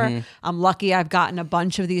looking for. I'm lucky I've gotten a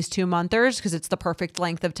bunch of these 2-monthers because it's the perfect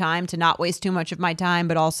length of time to not waste too much of my time,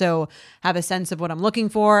 but also have a sense of what I'm looking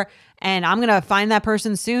for. And I'm going to find that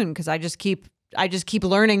person soon because I just keep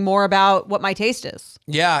learning more about what my taste is.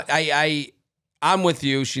 Yeah, I'm with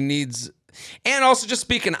you. She needs, and also just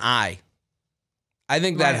speaking I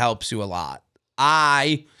think that helps you a lot.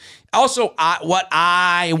 What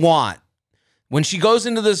I want when she goes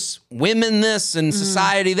into this women this and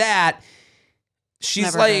society that,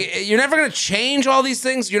 she's you're never going to change all these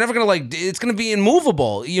things. You're never going to it's going to be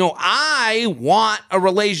immovable. You know, I want a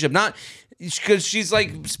relationship, not because she's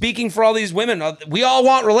like speaking for all these women. We all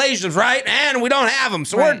want relationships, right? And we don't have them,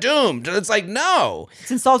 so we're doomed. It's like, no. It's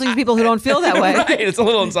insulting to people who don't feel that way. Right, it's a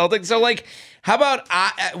little insulting. So like, how about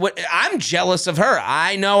I'm jealous of her.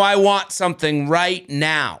 I know I want something right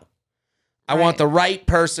now. I want the right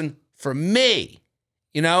person for me,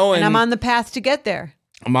 you know? And I'm on the path to get there.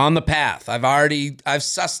 I'm on the path. I've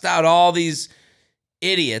sussed out all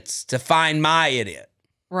idiots to find my idiot.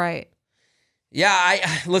 Right. Yeah,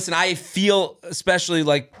 I feel, especially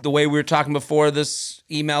like the way we were talking before this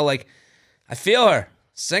email, like, I feel her.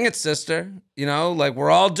 Sing it, sister. You know, like,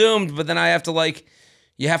 we're all doomed, but then you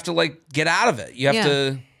have to get out of it. You have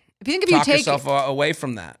to talk yourself away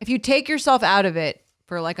from that. If you take yourself out of it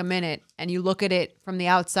for like a minute and you look at it from the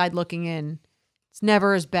outside looking in, it's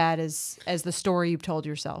never as bad as the story you've told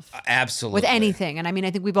yourself. Absolutely. With anything. And I mean,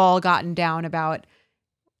 I think we've all gotten down about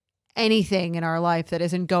anything in our life that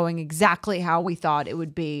isn't going exactly how we thought it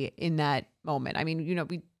would be in that moment. I mean, you know,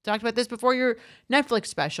 we talked about this before your Netflix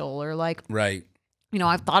special or like, right. You know,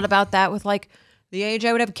 I've thought about that with like the age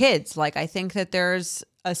I would have kids. Like, I think that there's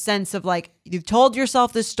a sense of like, you've told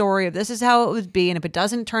yourself this story of this is how it would be. And if it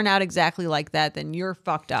doesn't turn out exactly like that, then you're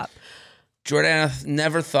fucked up. Jordana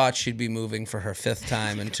never thought she'd be moving for her 5th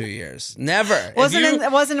time in 2 years. Never.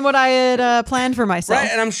 It wasn't what I had planned for myself. Right,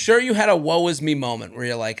 and I'm sure you had a woe is me moment where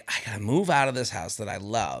you're like, I gotta move out of this house that I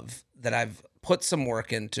love, that I've put some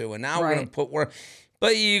work into, and now we're gonna put work.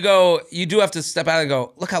 But you do have to step out and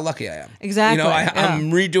go, look how lucky I am. Exactly. You know, I'm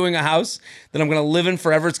redoing a house that I'm gonna live in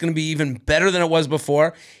forever. It's gonna be even better than it was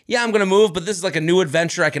before. Yeah, I'm gonna move, but this is like a new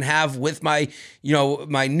adventure I can have with my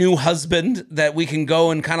new husband, that we can go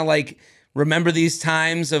and kind of like remember these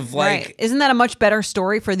times of like. Right. Isn't that a much better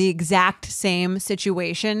story for the exact same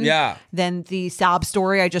situation than the sob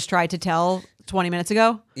story I just tried to tell 20 minutes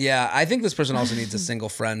ago? Yeah, I think this person also needs a single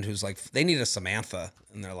friend who's like, they need a Samantha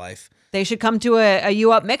in their life. They should come to a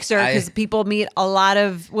You Up mixer because people meet a lot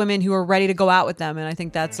of women who are ready to go out with them. And I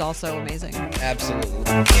think that's also amazing. Absolutely.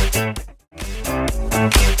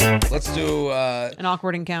 Let's do an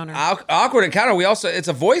awkward encounter. Awkward encounter. It's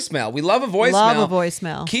a voicemail. We love a voicemail. Love a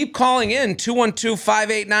voicemail. Keep calling in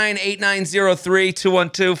 212-589-8903.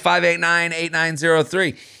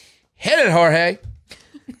 212-589-8903. Hit it, Jorge.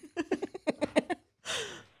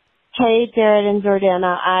 Hey, Jared and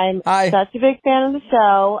Jordana. I'm such a big fan of the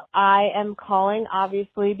show. I am calling,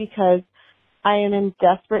 obviously, because I am in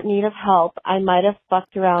desperate need of help. I might have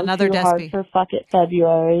fucked around Another too hard Despy. for Fuck It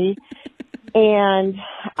February. And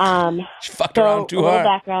Fucked so around too a little hard.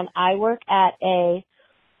 background. I work at a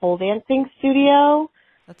pole dancing studio.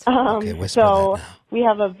 That's Okay, whisper So that now. we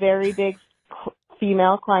have a very big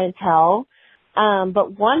female clientele.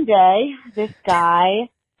 But one day, this guy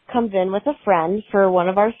comes in with a friend for one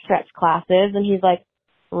of our stretch classes, and he's like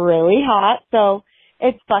really hot. So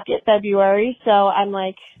it's Fuck It February. So I'm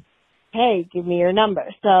like, hey, give me your number.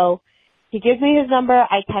 So he gives me his number.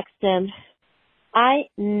 I text him. I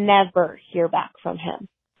never hear back from him.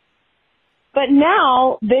 But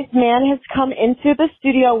now this man has come into the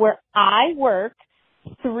studio where I work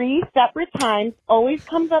 3 separate times, always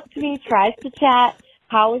comes up to me, tries to chat.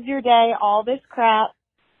 How was your day? All this crap.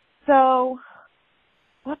 So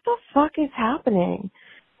what the fuck is happening?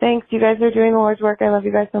 Thanks. You guys are doing the Lord's work. I love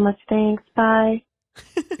you guys so much. Thanks. Bye.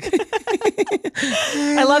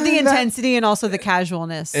 I love the intensity and also the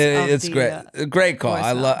casualness. It's great. Great call.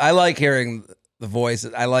 voicemail. I like hearing the voice.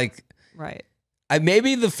 I like. Right.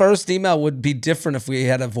 Maybe the first email would be different if we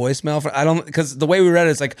had a voicemail. Because the way we read it,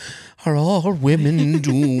 it's like, are all women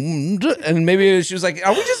doomed? And maybe she was like,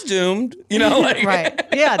 are we just doomed? You know, like, Right.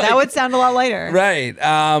 Yeah, that would sound a lot lighter. right.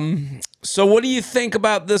 So what do you think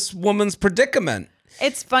about this woman's predicament?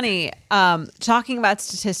 It's funny, talking about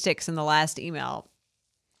statistics in the last email.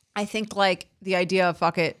 I think like the idea of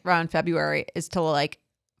fuck it around February is to like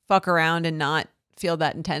fuck around and not feel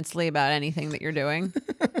that intensely about anything that you're doing.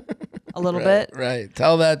 A little bit. Right.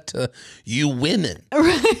 Tell that to you women.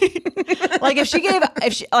 Like if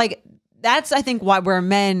she like that's I think where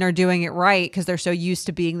men are doing it right because they're so used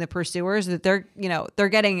to being the pursuers that they're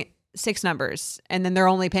getting 6 numbers and then they're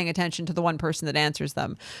only paying attention to the one person that answers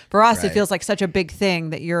them. For us, it Right. feels like such a big thing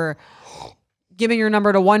that you're giving your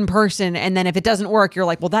number to one person and then if it doesn't work, you're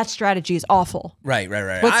like, well, that strategy is awful. Right.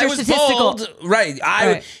 What's I your was statistical- bold. Right.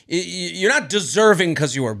 Right. You're not deserving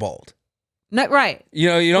because you were bold. No, right. You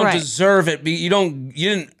know, you don't Right. deserve it. You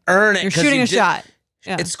didn't earn it. You're 'cause shooting you a shot.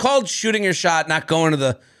 Yeah. It's called shooting your shot, not going to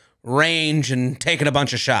the range and taking a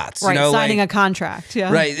bunch of shots. Right. You know, Signing like, a contract.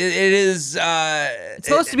 Yeah. right. It is It's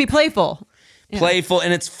supposed to be playful. playful,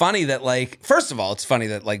 and it's funny that like, first of all, it's funny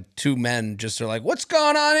that like 2 men just are like, "What's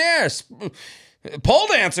going on here? Pole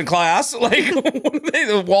dancing class? Like, what are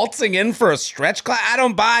they waltzing in for a stretch class? I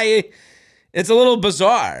don't buy it. It's a little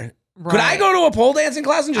bizarre." Could I Right. go to a pole dancing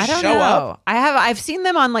class and just I don't show know. up? I've seen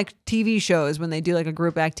them on like TV shows when they do like a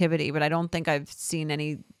group activity, but I don't think I've seen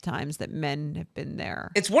any times that men have been there.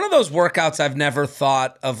 It's one of those workouts I've never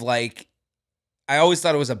thought of. Like, I always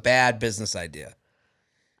thought it was a bad business idea.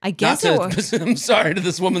 I Not guess I'm sorry to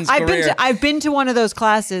this woman's I've career. I've been to one of those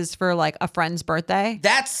classes for like a friend's birthday.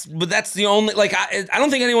 That's the only, like, I don't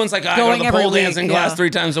think anyone's like, I go Going to the every pole week, dancing yeah. class 3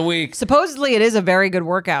 times a week. Supposedly, it is a very good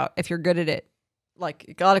workout if you're good at it. Like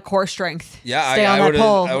you got a lot of core strength. Yeah, Stay I on that would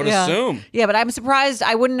pole. I would Yeah. assume. Yeah, but I'm surprised.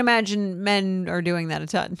 I wouldn't imagine men are doing that a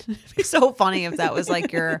ton. It'd be so funny if that was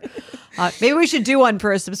like your. Maybe we should do one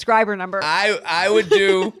for a subscriber number. I would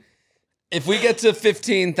do, if we get to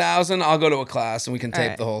 15,000, I'll go to a class and we can tape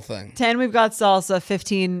right. the whole thing. 10, we've got salsa.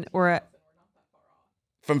 15, we're at.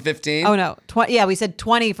 From 15? Oh no, 20. Yeah, we said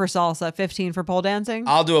 20 for salsa, 15 for pole dancing.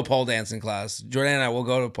 I'll do a pole dancing class. Jordan and I will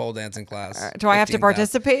go to a pole dancing class. Do I have to 15,000.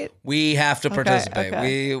 participate? We have to participate.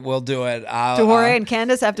 okay. We will do it. Do Jorge and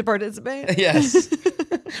Candace have to participate? Yes.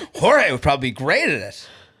 Jorge would probably be great at it.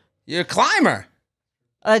 You're a climber.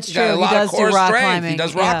 That's He's true. got a He lot does of core do rock strength. climbing. He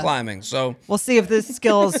does rock Yeah. climbing. So We'll see if the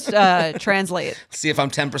skills translate. see if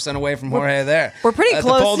I'm 10% away from Jorge there. we're pretty at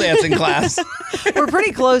close. The pole dancing class. We're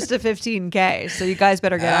pretty close to 15K, so you guys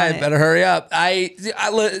better get on I it. better hurry up. I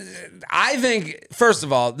think, first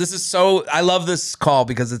of all, this is so, I love this call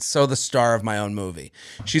because it's so the star of my own movie.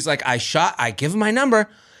 She's like, I give him my number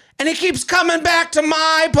and he keeps coming back to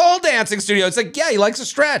my pole dancing studio. It's like, yeah, he likes to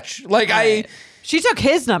stretch. Like Right. She took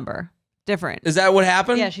his number. Different. Is that what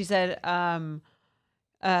happened? Yeah, she said, I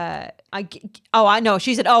know.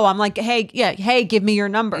 She said, I'm like, hey, give me your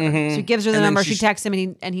number. So he gives her the And then number. she She texts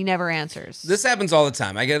him and he never answers. This happens all the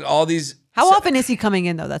time. I get all these. How often is he coming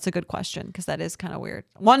in though? That's a good question because that is kind of weird.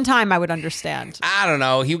 One time I would understand. I don't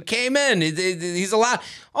know. He came in. He's a lot.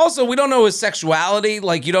 Also, we don't know his sexuality.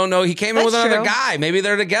 Like, you don't know. He came in with That's another true. guy. Maybe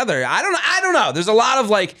they're together. I don't know. There's a lot of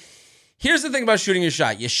like, here's the thing about shooting your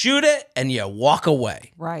shot. You shoot it and you walk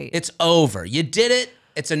away. Right. It's over. You did it.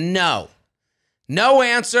 It's a no. No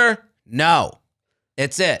answer. No.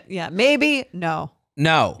 It's it. Yeah, maybe. No.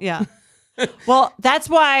 No. Yeah. Well, that's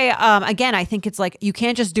why, again, I think it's like you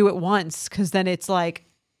can't just do it once because then it's like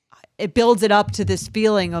it builds it up to this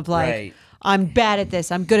feeling of like, Right. I'm bad at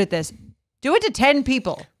this. I'm good at this. Do it to 10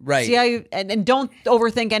 people. Right. See how you and don't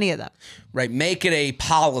overthink any of them. Right. Make it a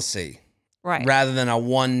policy Right. rather than a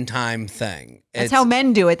one-time thing. That's how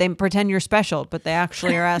men do it. They pretend you're special, but they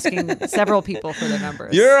actually are asking several people for their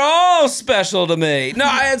numbers. You're all special to me. No,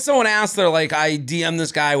 I had someone ask, they're like, I DM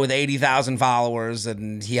this guy with 80,000 followers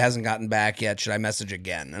and he hasn't gotten back yet. Should I message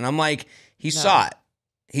again? And I'm like, he saw it.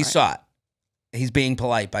 He saw it. He's being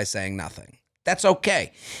polite by saying nothing. That's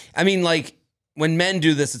okay. I mean, like, when men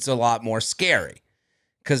do this, it's a lot more scary.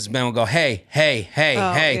 Because men will go, hey.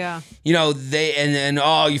 Yeah. You know, and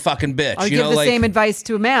oh, you fucking bitch. I'll you give know, the like, same advice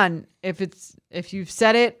to a man. If you've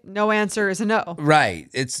said it, no answer is a no. Right.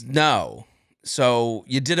 It's no. So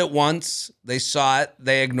you did it once. They saw it.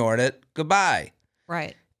 They ignored it. Goodbye.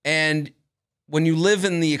 Right. And when you live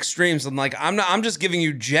in the extremes, I'm just giving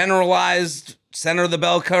you generalized center of the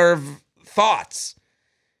bell curve thoughts.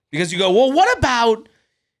 Because you go, well, what about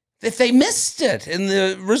if they missed it in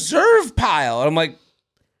the reserve pile? And I'm like,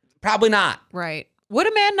 probably not. Right. Would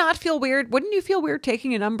a man not feel weird? Wouldn't you feel weird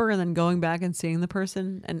taking a number and then going back and seeing the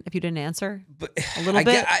person and if you didn't answer? But A little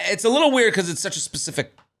bit? it's a little weird because it's such a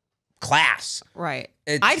specific class. Right.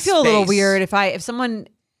 It's I'd feel a little space. weird if someone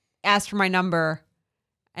asked for my number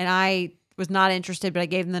and I was not interested, but I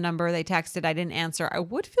gave them the number, they texted, I didn't answer. I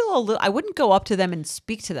would feel a little, I wouldn't go up to them and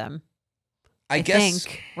speak to them. I guess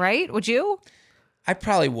think, right? Would you? I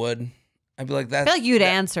probably would. I'd be like that. I feel like you'd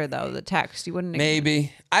answer though, the text. You wouldn't.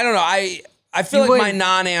 Maybe. I don't know. I feel You like my would-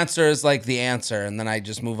 non-answer is like the answer, and then I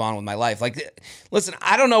just move on with my life. Like, listen,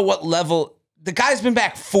 I don't know what level. The guy's been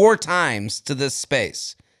back 4 times to this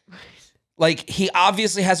space. Like, he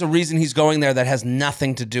obviously has a reason he's going there that has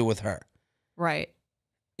nothing to do with her. Right.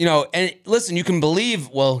 You know, and listen, you can believe,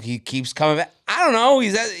 well, he keeps coming back. I don't know.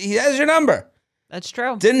 He has your number. That's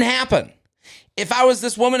true. Didn't happen. If I was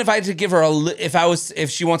this woman, if I had to give her if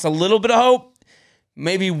she wants a little bit of hope,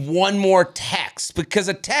 maybe one more text, because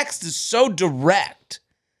a text is so direct.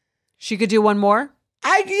 She could do one more,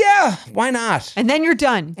 Yeah, why not? and then you're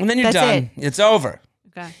done. And then you're That's done. It. It's over.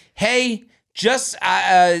 Okay. Hey, just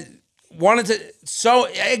wanted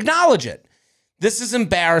to acknowledge it. This is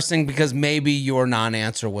embarrassing because maybe your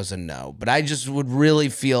non-answer was a no, but I just would really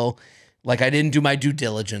feel like I didn't do my due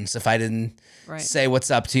diligence if I didn't say what's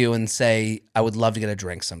up to you and say I would love to get a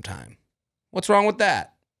drink sometime. What's wrong with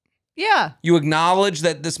that? Yeah. You acknowledge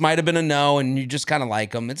that this might have been a no, and you just kind of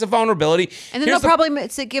like them. It's a vulnerability. And then Here's they'll probably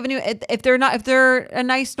giving you if they're a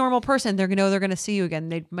nice normal person, they're going to see you again.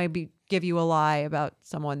 They maybe give you a lie about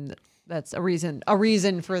someone that's a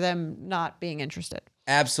reason for them not being interested.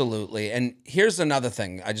 Absolutely. And here's another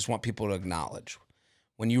thing I just want people to acknowledge.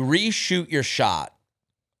 When you reshoot your shot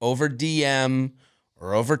over DM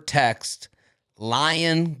or over text,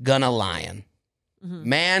 lion gonna lion. Mm-hmm.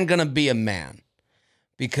 Man gonna be a man.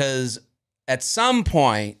 Because at some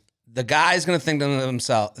point, the guy's gonna think to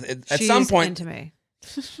himself, She's into me.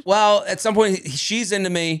 Well, at some point, she's into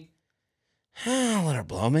me. I'll let her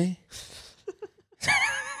blow me.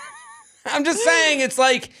 I'm just saying, it's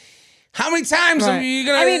like, how many times are you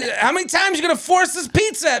gonna? How many times you gonna force this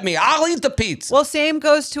pizza at me? I'll eat the pizza. Well, same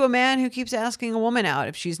goes to a man who keeps asking a woman out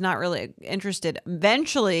if she's not really interested.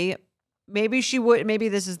 Eventually, maybe she would. Maybe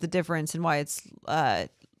this is the difference in why it's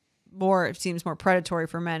more. It seems more predatory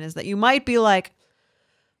for men is that you might be like,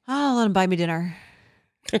 oh, I'll let him buy me dinner.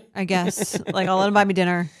 I guess like I'll let him buy me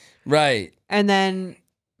dinner, Right. and then.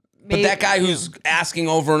 But that guy who's asking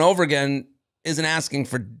over and over again isn't asking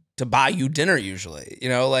to buy you dinner usually, you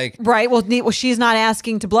know, like. Right. Well, she's not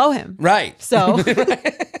asking to blow him. Right. So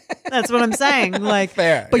that's what I'm saying. Like,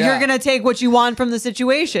 Fair. But yeah. you're gonna take what you want from the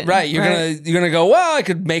situation. Right. You're gonna go, well, I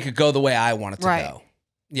could make it go the way I want it to Right. go.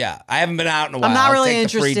 Yeah. I haven't been out in a while. I'm not I'll really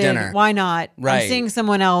take the free interested. dinner. Why not? Right. I'm seeing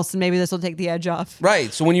someone else, and maybe this will take the edge off.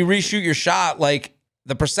 Right. So when you reshoot your shot, like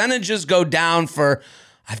the percentages go down for,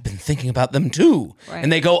 I've been thinking about them too. Right.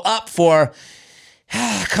 And they go up for,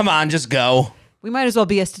 come on, just go. We might as well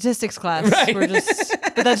be a statistics class. Right.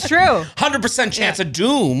 But that's true. 100% chance of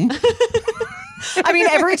doom. I mean,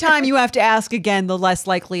 every time you have to ask again, the less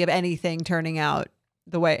likely of anything turning out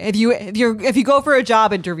the way. If you go for a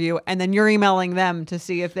job interview and then you're emailing them to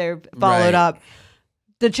see if they're followed Right. up,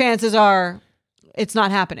 the chances are it's not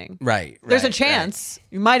happening. Right. There's a right, chance.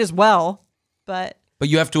 You might as well, but But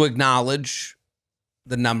you have to acknowledge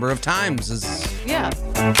the number of times. yeah.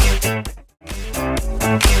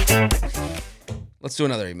 Let's do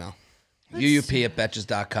another email.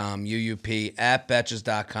 UUP@betches.com.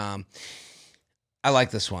 UUP@betches.com. I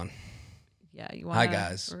like this one. Yeah, you want Hi,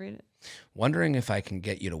 guys. read it? Wondering if I can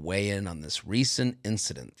get you to weigh in on this recent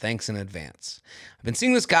incident. Thanks in advance. I've been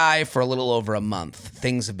seeing this guy for a little over a month.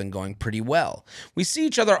 Things have been going pretty well. We see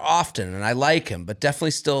each other often, and I like him, but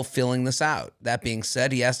definitely still feeling this out. That being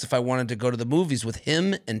said, he asked if I wanted to go to the movies with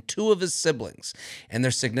him and 2 of his siblings and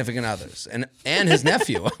their significant others, and his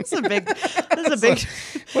nephew. That's a big.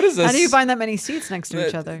 What is this? How do you find that many seats next to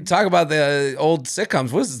each other? Talk about the old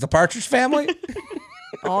sitcoms. What is this, The Partridge Family?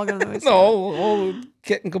 All going to the The whole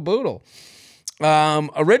kit and caboodle.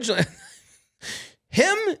 Originally,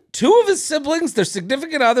 him, 2 of his siblings, their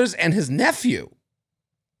significant others, and his nephew.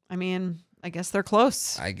 I mean, I guess they're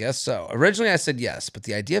close. I guess so. Originally, I said yes, but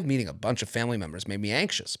the idea of meeting a bunch of family members made me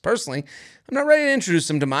anxious. Personally, I'm not ready to introduce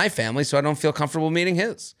him to my family, so I don't feel comfortable meeting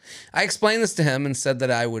his. I explained this to him and said that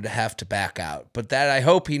I would have to back out, but that I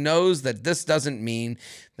hope he knows that this doesn't mean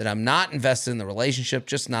that I'm not invested in the relationship,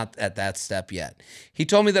 just not at that step yet. He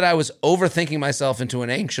told me that I was overthinking myself into an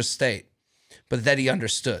anxious state, but that he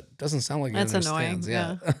understood. Doesn't sound like he That's understands.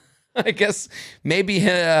 annoying. Yeah. I guess maybe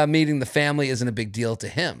meeting the family isn't a big deal to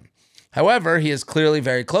him. However, he is clearly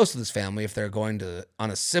very close to this family if they're going on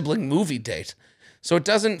a sibling movie date. So it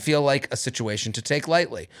doesn't feel like a situation to take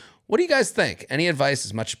lightly. What do you guys think? Any advice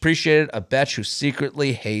is much appreciated. A betch who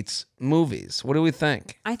secretly hates movies. What do we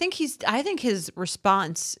think? I think his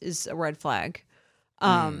response is a red flag.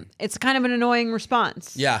 It's kind of an annoying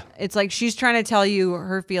response. Yeah. It's like she's trying to tell you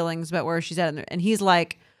her feelings about where she's at, and he's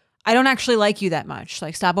like, I don't actually like you that much.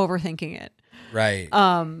 Like, stop overthinking it. Right.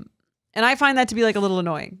 And I find that to be like a little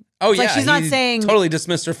annoying. Oh, It's yeah. like she's not he saying totally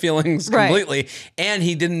dismissed her feelings Right. completely. And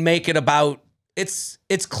he didn't make it about it's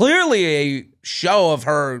clearly a show of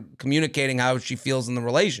her communicating how she feels in the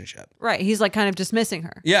relationship. right. He's like kind of dismissing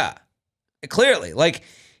her. Yeah. Clearly. Like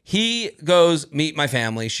he goes, meet my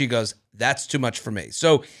family. She goes, that's too much for me.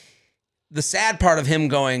 So the sad part of him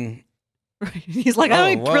going, Right. He's like,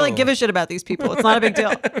 I don't really whoa. give a shit about these people. It's not a big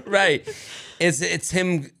deal. right, it's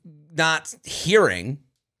him not hearing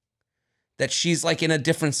that she's like in a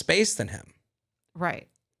different space than him. Right.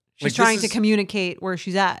 She's Like, this trying to is- communicate where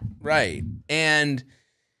she's at. Right. And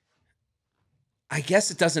I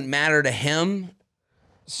guess it doesn't matter to him.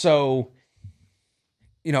 So,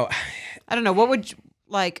 you know, I don't know. What would you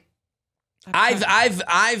like?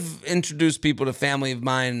 I've introduced people to family of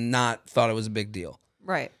mine and not thought it was a big deal.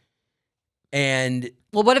 Right. And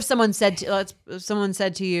Well, what if someone said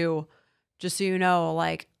to you, just so you know,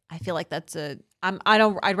 like, I feel like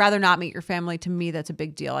I'd rather not meet your family. To me, that's a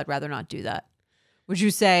big deal. I'd rather not do that. Would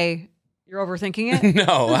you say you're overthinking it?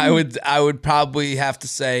 no, I would probably have to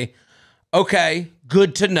say, okay,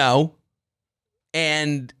 good to know,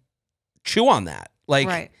 and chew on that. Like,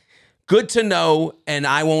 Right. good to know, and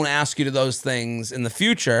I won't ask you to those things in the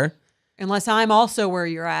future. Unless I'm also where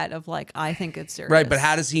you're at of like, I think it's serious. Right, but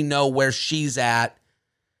how does he know where she's at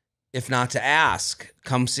if not to ask?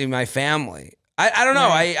 Come see my family. I don't know.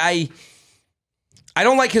 Right. I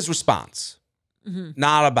don't like his response. Mhm.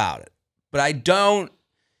 Not about it. But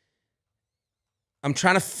I'm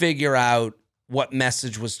trying to figure out what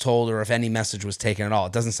message was told or if any message was taken at all.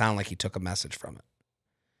 It doesn't sound like he took a message from it.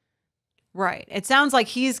 Right. It sounds like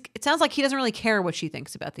he doesn't really care what she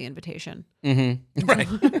thinks about the invitation. Mm-hmm. Right.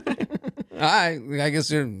 I guess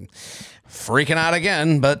you're freaking out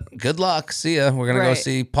again, but good luck. See ya. We're going to go Right.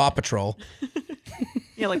 see Paw Patrol.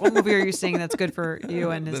 Yeah, like what movie are you seeing that's good for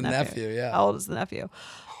you and his The nephew? nephew, yeah. How old is the nephew?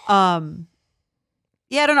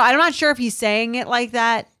 Yeah, I don't know. I'm not sure if he's saying it like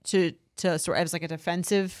that to sort of as like a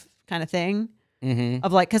defensive kind of thing Mm-hmm.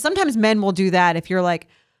 of like, because sometimes men will do that. If you're like,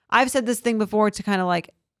 I've said this thing before to kind of like,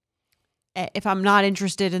 if I'm not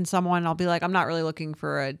interested in someone, I'll be like, I'm not really looking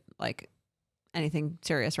for anything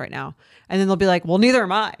serious right now. And then they'll be like, well, neither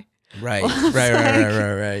am I. Right. Well,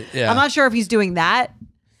 Right. Yeah. I'm not sure if he's doing that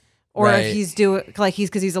or Right. if he's doing like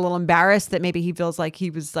because he's a little embarrassed that maybe he feels like he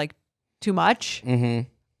was like too much, Mm-hmm.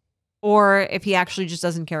 or if he actually just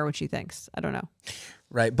doesn't care what she thinks. I don't know.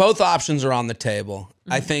 Right. Both options are on the table.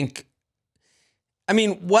 Mm-hmm. I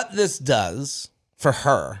mean, what this does for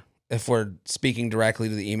her, if we're speaking directly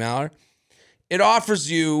to the emailer, it offers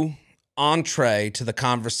you entree to the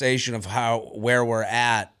conversation of where we're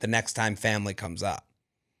at the next time family comes up.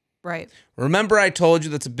 Right. Remember I told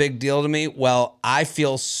you that's a big deal to me? Well, I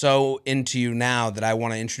feel so into you now that I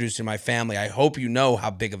want to introduce you to my family. I hope you know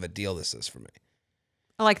how big of a deal this is for me.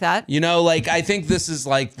 I like that. You know, like, I think this is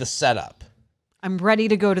like the setup. I'm ready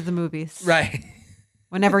to go to the movies. Right.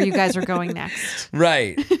 Whenever you guys are going next.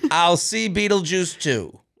 Right. I'll see Beetlejuice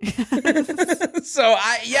too. So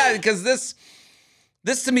because this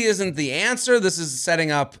to me isn't the answer. This is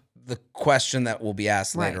setting up the question that will be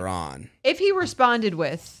asked Right. later on. If he responded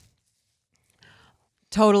with,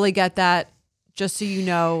 totally get that, just so you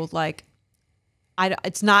know, like,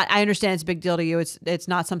 it's not, I understand it's a big deal to you. It's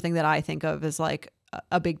not something that I think of as like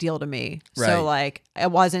a big deal to me. Right. So like, I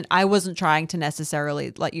wasn't trying to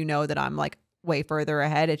necessarily let you know that I'm like way further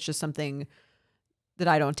ahead. It's just something that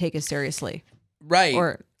I don't take as seriously. Right.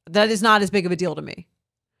 Or that is not as big of a deal to me.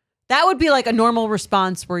 That would be like a normal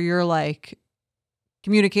response where you're like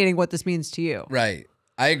communicating what this means to you. Right.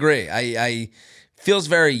 I agree. I feels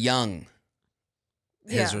very young,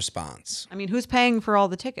 his Yeah. response. I mean, who's paying for all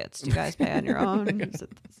the tickets? Do you guys pay on your own?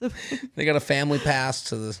 They got a family pass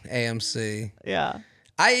to the AMC. Yeah.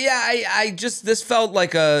 I just, this felt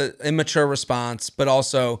like a immature response, but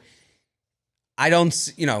also I don't,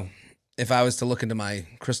 if I was to look into my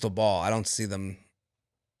crystal ball, I don't see them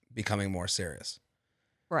becoming more serious.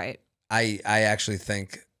 Right. I actually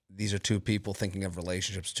think these are two people thinking of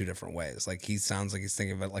relationships two different ways. Like, he sounds like he's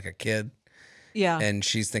thinking of it like a kid, Yeah. and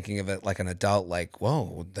she's thinking of it like an adult. Like,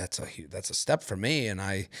 whoa, that's a step for me. And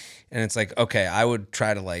it's like, okay, I would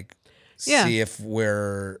try to like see if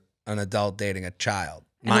we're an adult dating a child,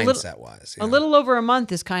 mindset wise. A little over a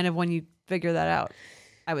month is kind of when you figure that out,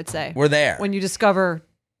 I would say. We're there. When you discover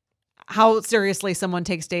how seriously someone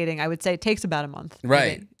takes dating, I would say it takes about a month.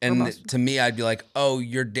 Right. maybe, for And most. to me, I'd be like, oh,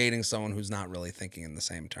 you're dating someone who's not really thinking in the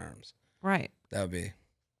same terms. Right. That would be.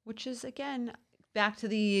 Which is, again, back to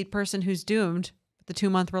the person who's doomed, the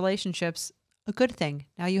 2-month relationships, a good thing.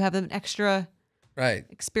 Now you have an extra Right.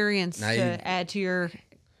 experience Now to you- add to your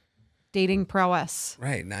dating prowess.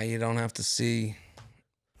 Right. Now you don't have to see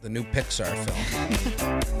the new Pixar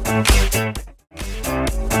film.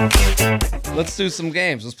 Let's do some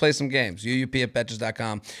games. Let's play some games.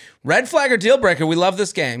 UUP@Betches.com. Red flag or deal breaker. We love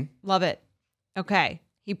this game. Love it. Okay.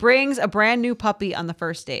 He brings a brand new puppy on the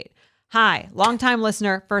first date. Hi, longtime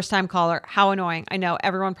listener, first time caller. How annoying. I know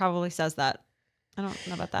everyone probably says that. I don't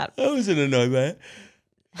know about that. I wasn't annoyed by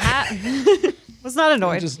it. Was not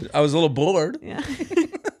annoyed. I was a little bored. Yeah.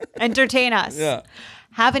 Entertain us. Yeah.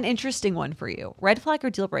 Have an interesting one for you. Red flag or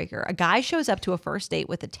deal breaker. A guy shows up to a first date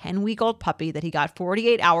with a 10-week-old puppy that he got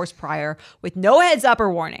 48 hours prior with no heads up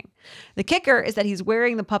or warning. The kicker is that he's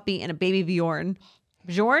wearing the puppy in a baby Bjorn.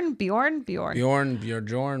 Bjorn.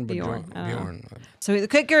 So the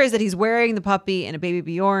kicker is that he's wearing the puppy in a baby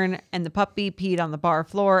Bjorn, and the puppy peed on the bar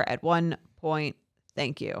floor at one point.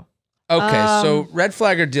 Thank you. Okay, so red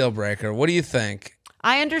flag or deal breaker. What do you think?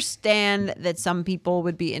 I understand that some people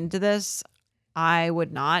would be into this. I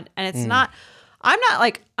would not. And it's not, I'm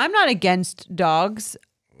not against dogs.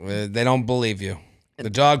 They don't believe you. The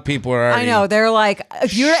dog people are already I know. They're like,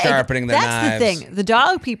 if you're sharpening the that's knives. the thing. The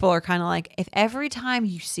dog people are kind of like, if every time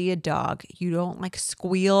you see a dog, you don't like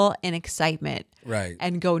squeal in excitement Right.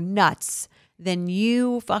 and go nuts, then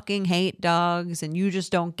you fucking hate dogs and you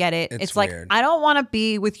just don't get it. It's like, weird. I don't want to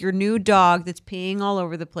be with your new dog that's peeing all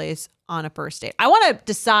over the place on a first date. I want to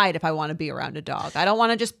decide if I want to be around a dog. I don't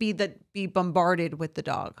want to just be bombarded with the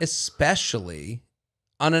dog. Especially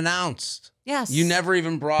unannounced. Yes. You never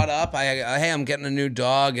even brought up, hey, I'm getting a new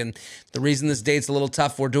dog, and the reason this date's a little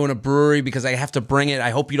tough, we're doing a brewery because I have to bring it. I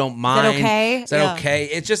hope you don't mind. okay? Is that Yeah. okay?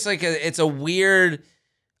 It's just like it's a weird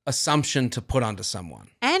assumption to put onto someone.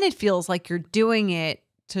 And it feels like you're doing it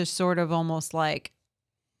to sort of almost like,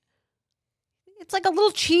 it's like a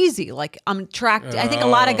little cheesy. Like I'm attracted. I think a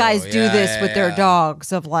lot of guys do this with their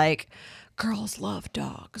dogs of like, girls love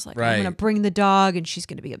dogs. Like I'm Right. going to bring the dog and she's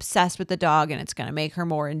going to be obsessed with the dog and it's going to make her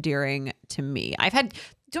more endearing to me. I've had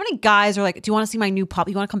too many guys are like, do you want to see my new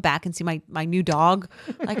puppy? You want to come back and see my new dog?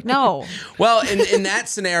 Like, no. Well, in that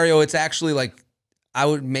scenario, it's actually like, I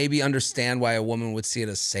would maybe understand why a woman would see it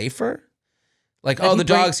as safer. Like, That oh, he the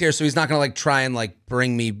dog's here, so he's not going to like try and like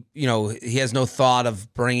bring me, he has no thought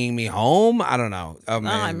of bringing me home. I don't know. Oh,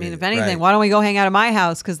 Well, I mean, maybe, if anything, right. why don't we go hang out at my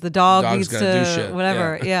house? Because the dog Dog's needs gotta do to, shit.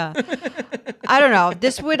 whatever. Yeah. I don't know.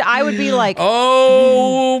 I would be like,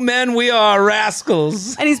 Oh, men, we are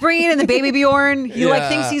rascals. and he's bringing in the baby Bjorn. He like Yeah.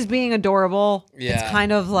 thinks he's being adorable. Yeah. It's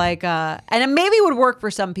kind of like, and it maybe would work for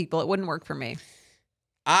some people. It wouldn't work for me.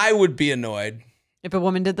 I would be annoyed. If a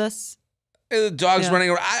woman did this. The dog's Yeah. running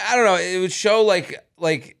around. I don't know. It would show like,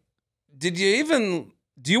 do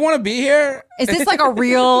you want to be here? Is this like a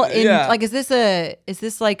real, Yeah. like, is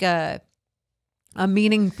this like a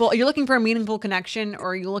meaningful, are you looking for a meaningful connection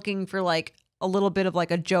or are you looking for like a little bit of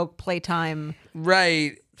like a joke playtime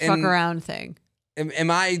Right. fuck And around thing?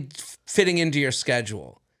 am I fitting into your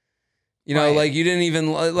schedule? You know, Right. like you didn't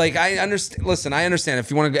even like. I understand. Listen, I understand.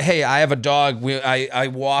 If you want to go, hey, I have a dog. I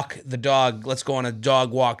walk the dog. Let's go on a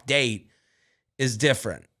dog walk date. Is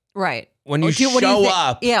different. Right. When Or you what do show think?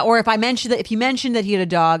 up. Yeah, or if you mentioned that he had a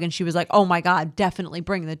dog and she was like, "Oh my god, definitely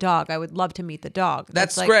bring the dog. I would love to meet the dog."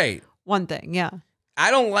 That's like great. One thing, yeah.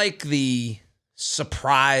 I don't like the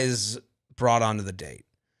surprise brought onto the date.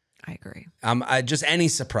 I agree. I just any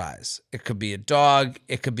surprise. It could be a dog.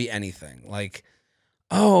 It could be anything. Like,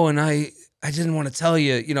 oh, and I didn't want to tell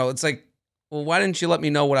you. You know, it's like, well, why didn't you let me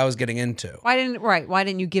know what I was getting into? Why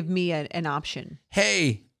didn't you give me an option?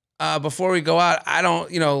 Hey, before we go out, I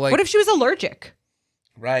don't, like. What if she was allergic?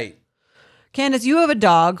 Right. Candace, you have a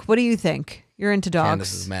dog. What do you think? You're into dogs.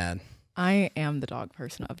 Candace is mad. I am the dog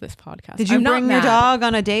person of this podcast. Did you I'm not bring your mad. dog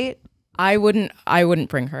on a date? I wouldn't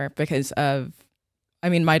bring her because of, I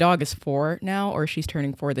mean, my dog is 4 now, or she's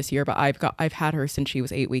turning 4 this year, but I've had her since she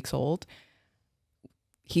was 8 weeks old.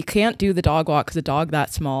 He can't do the dog walk because a dog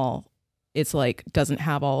that small, it's like doesn't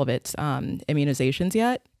have all of its immunizations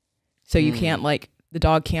yet. So you can't the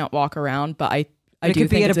dog can't walk around, but I It do could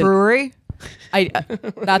be think at a brewery.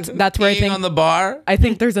 that's where I Peeing think on the bar. I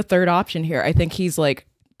think there's a third option here. I think he's like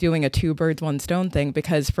doing a 2 birds, 1 stone thing,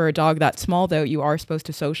 because for a dog that small, though, you are supposed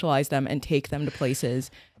to socialize them and take them to places,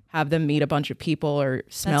 have them meet a bunch of people or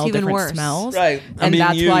smell even different worse. smells. Right. And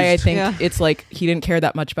that's why I think Yeah. it's like he didn't care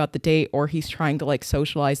that much about the date, or he's trying to like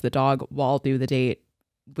socialize the dog while do the date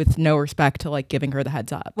with no respect to like giving her the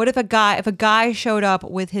heads up. What if a guy showed up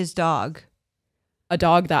with his dog? A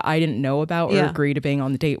dog that I didn't know about or Yeah. agree to being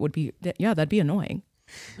on the date would be, that'd be annoying.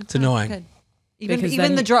 It's annoying. Good. Even Because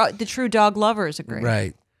even then- the true dog lovers agree.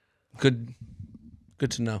 Right. Good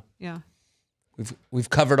to know. Yeah. We've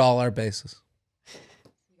covered all our bases.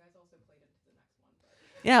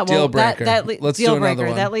 Yeah. Well, Deal breaker. Let's deal do another breaker.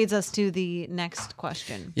 one. That leads us to the next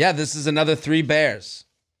question. Yeah, this is another 3 bears.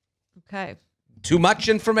 Okay. Too much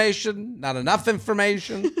information, not enough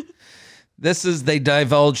information. This is they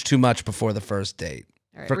divulge too much before the first date.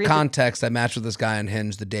 All right, For read context, I matched with this guy on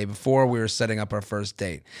Hinge the day before we were setting up our first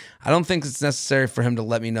date. I don't think it's necessary for him to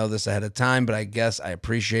let me know this ahead of time, but I guess I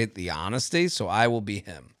appreciate the honesty, so I will be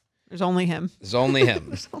him. There's only him. It's only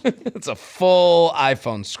him. It's a full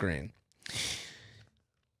iPhone screen.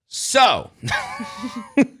 So,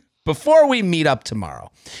 before we meet up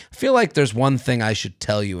tomorrow, I feel like there's one thing I should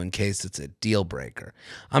tell you in case it's a deal breaker.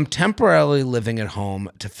 I'm temporarily living at home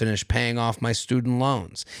to finish paying off my student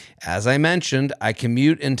loans. As I mentioned, I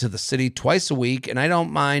commute into the city twice a week, and I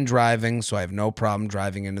don't mind driving, so I have no problem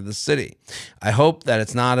driving into the city. I hope that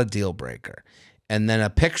it's not a deal breaker. And then a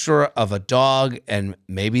picture of a dog, and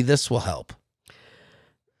maybe this will help.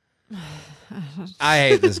 I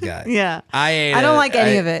hate this guy. Yeah. I hate I don't it. like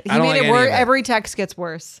any of it. He I don't made like it any worse. of it. Every text gets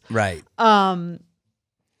worse. Right.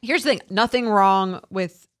 Here's the thing. Nothing wrong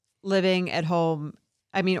with living at home.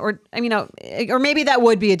 Or maybe that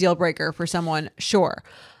would be a deal breaker for someone. Sure.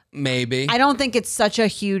 Maybe. I don't think it's such a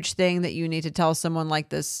huge thing that you need to tell someone like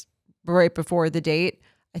this right before the date.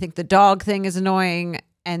 I think the dog thing is annoying.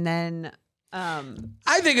 And then,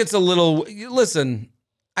 I think it's a little. Listen,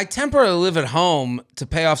 I temporarily live at home to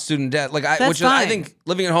pay off student debt. I fine. think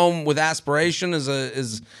living at home with aspiration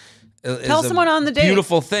is Tell someone on the date.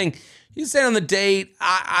 Beautiful thing. You say on the date.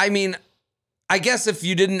 I mean, I guess if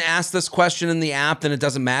you didn't ask this question in the app, then it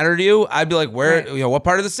doesn't matter to you. I'd be like, where? Right. What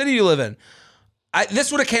part of the city do you live in?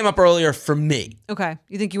 This would have came up earlier for me. okay.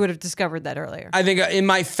 You think you would have discovered that earlier? I think in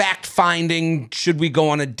my fact finding, should we go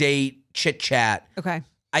on a date, chit chat? Okay.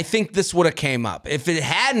 I think this would have came up. If it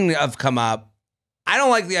hadn't have come up, I don't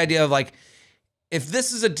like the idea of if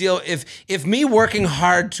this is a deal, if me working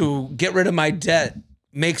hard to get rid of my debt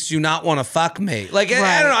makes you not want to fuck me. I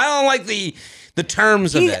don't like the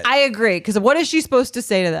terms of it. I agree. Because what is she supposed to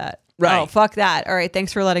say to that? Right. Oh, fuck that. All right.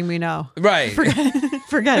 Thanks for letting me know. Right.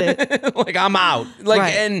 Forget it. I'm out.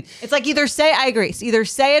 Right. And it's like I agree. So either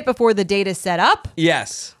say it before the date is set up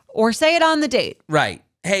yes. or say it on the date. Right.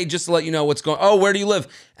 Hey, just to let you know what's going. Oh, where do you live?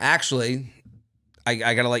 Actually, I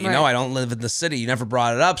got to let you know I don't live in the city. You never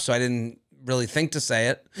brought it up, so I didn't really think to say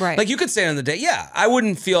it. Right. You could say it on the date. Yeah, I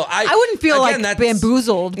wouldn't feel. I wouldn't feel again, like that's-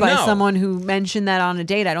 bamboozled by No. someone who mentioned that on a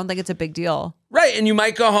date. I don't think it's a big deal. Right, and you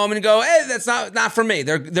might go home and go, "Hey, that's not for me.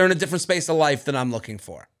 They're in a different space of life than I'm looking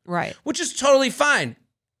for." Right. Which is totally fine.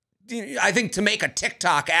 I think to make a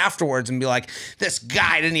TikTok afterwards and be like, "This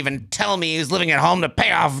guy didn't even tell me he was living at home to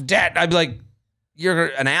pay off debt," I'd be like, "You're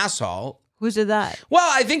an asshole." Who did that? Well,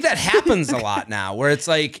 I think that happens a lot now, where it's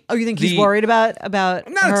like, Oh, you think he's worried about Not a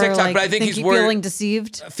her, TikTok, but I think he's worried- feeling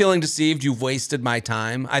deceived? feeling deceived. You've wasted my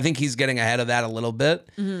time. I think he's getting ahead of that a little bit.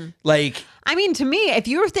 I mean, to me, if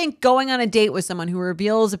you think going on a date with someone who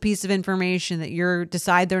reveals a piece of information that you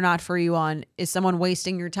decide they're not for you on is someone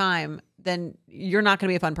wasting your time, then you're not going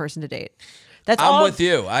to be a fun person to date. That's I'm all. with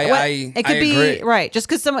you. It could be agree. right. Just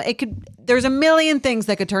because there's a million things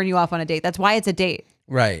that could turn you off on a date. That's why it's a date.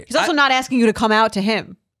 Right. He's also not asking you to come out to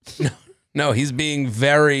him. No, he's being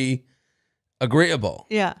very agreeable.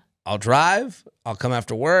 Yeah. I'll drive. I'll come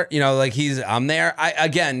after work. Like I'm there. I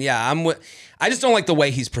just don't like the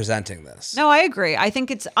way he's presenting this. No, I agree. I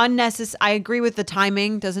think it's unnecessary. I agree with the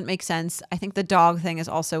timing. Doesn't make sense. I think the dog thing is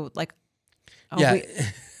also like,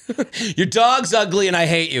 your dog's ugly and I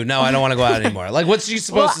hate you. No, I don't want to go out anymore. Like, what's she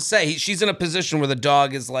supposed to say? She's in a position where the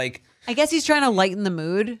dog is like, I guess he's trying to lighten the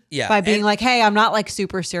mood Yeah, by being and- like, hey, I'm not like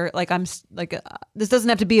super serious. Like this doesn't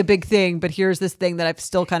have to be a big thing, but here's this thing that I've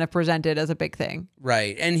still kind of presented as a big thing.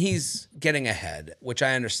 right. And he's getting ahead, which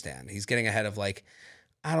I understand. He's getting ahead of like,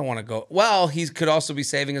 I don't want to go. Well, he could also be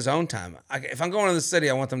saving his own time. If I'm going to the city,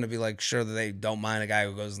 I want them to be like sure that they don't mind a guy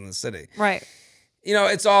who goes in the city. Right.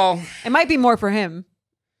 It's all It might be more for him.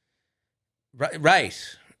 right.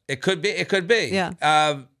 It could be.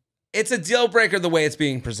 Yeah. It's a deal breaker the way it's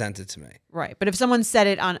being presented to me. Right. But if someone said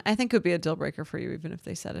it on, I think it would be a deal breaker for you, even if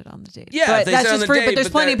they said it on the date. Yeah, But if they that's said it on just the for, date, but there's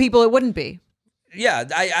but plenty of people it wouldn't be. Yeah,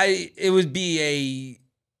 it would be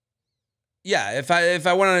if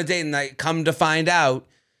I went on a date and I come to find out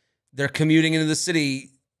they're commuting into the city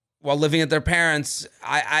while living at their parents,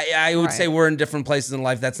 I would Right. say we're in different places in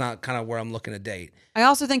life. That's not kind of where I'm looking to date. I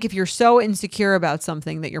also think if you're so insecure about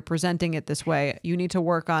something that you're presenting it this way, you need to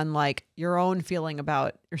work on like your own feeling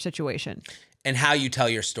about your situation. And how you tell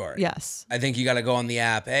your story. Yes. I think you got to go on the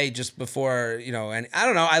app. Hey, just before, and I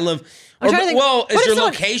don't know. I live. I'm trying to think, well, what is if your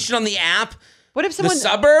someone- location on the app What if the someone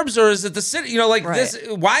suburbs or is it the city? Right. This.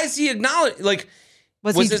 Why is he acknowledged? Like,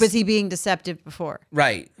 was he being deceptive before?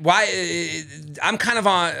 right? Why? I'm kind of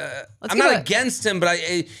on. I'm not against him, but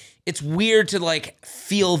it's weird to like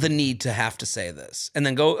feel the need to have to say this and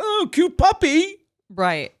then go, oh, cute puppy.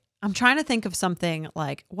 Right. I'm trying to think of something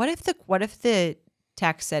like what if the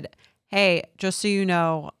text said, "Hey, just so you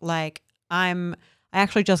know, like I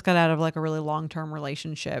actually just got out of like a really long-term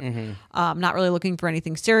relationship. Not really looking for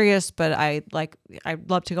anything serious, but I'd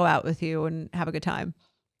love to go out with you and have a good time."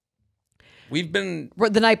 We've been.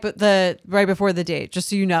 Right before the date, just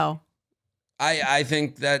so you know. I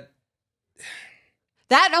think that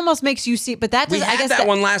That almost makes you see, but that we doesn't, had I guess that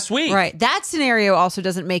one last week. Right. That scenario also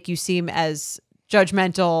doesn't make you seem as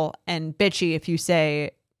judgmental and bitchy if you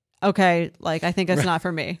say, okay, like, I think that's not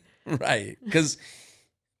for me. Right. Because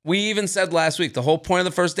we even said last week, the whole point of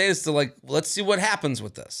the first date is to like, let's see what happens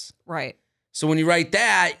with this. Right. So when you write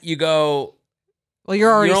that, you go, Well,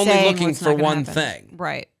 you're already only saying looking what's for not gonna one happen. thing.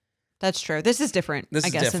 Right. That's true. This is different, This I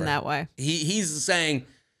is guess, different. in that way. He's saying,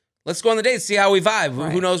 let's go on the date, see how we vibe.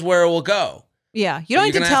 Right. Who knows where it will go? Yeah. You don't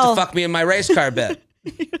need You're to gonna tell have to fuck me in my race car bit.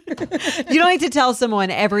 you don't need to tell someone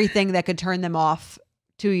everything that could turn them off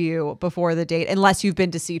to you before the date, unless you've been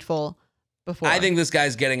deceitful before. I think this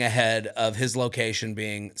guy's getting ahead of his location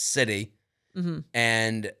being city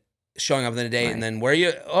and showing up on the date, Right. and then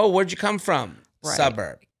where'd you come from? Right.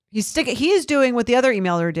 Suburb. he is doing what the other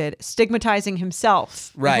emailer did, stigmatizing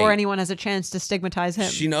himself Right. before anyone has a chance to stigmatize him.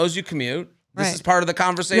 She knows you commute. This Right. is part of the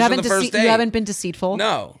conversation on the first date. You haven't been deceitful.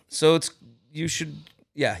 No. So you should,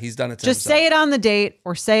 he's done it to Just himself. say it on the date,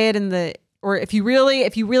 or say it or if you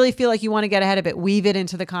really feel like you want to get ahead of it, weave it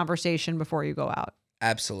into the conversation before you go out.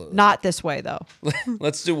 Absolutely. Not this way, though.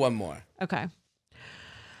 Let's do one more. Okay.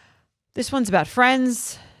 This one's about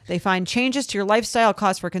friends. They find changes to your lifestyle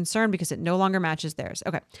cause for concern because it no longer matches theirs.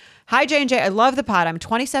 Okay. Hi, J&J. I love the pod. I'm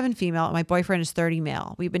 27 female and my boyfriend is 30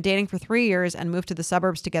 male. We've been dating for 3 years and moved to the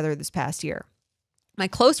suburbs together this past year. My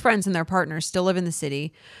close friends and their partners still live in the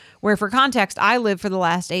city, where, for context, I lived for the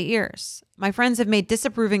last 8 years. My friends have made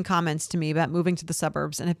disapproving comments to me about moving to the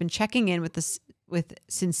suburbs and have been checking in with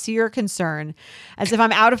sincere concern, as if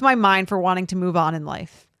I'm out of my mind for wanting to move on in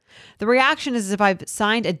life. The reaction is as if I've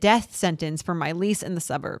signed a death sentence for my lease in the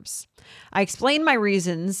suburbs. I explained my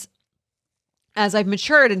reasons as I've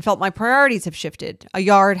matured and felt my priorities have shifted. A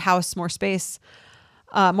yard, house, more space.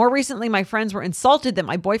 More recently, my friends were insulted that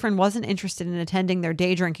my boyfriend wasn't interested in attending their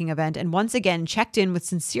day drinking event and once again checked in with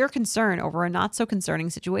sincere concern over a not so concerning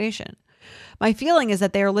situation. My feeling is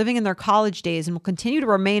that they are living in their college days and will continue to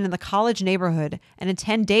remain in the college neighborhood and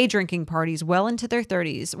attend day drinking parties well into their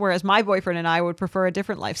 30s, whereas my boyfriend and I would prefer a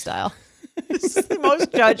different lifestyle. This is the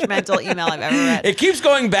most judgmental email I've ever read. It keeps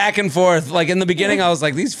going back and forth. Like in the beginning, I was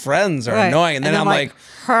like, these friends are Right. annoying. And then I'm like,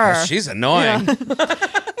 her. oh, she's annoying.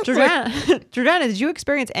 Jordana, did you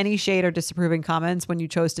experience any shade or disapproving comments when you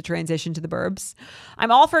chose to transition to the burbs?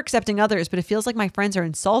 I'm all for accepting others, but it feels like my friends are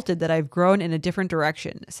insulted that I've grown in a different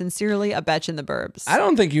direction. Sincerely, a betch in the burbs. I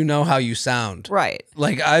don't think you know how you sound. Right.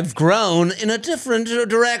 Like, I've grown in a different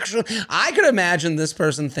direction. I could imagine this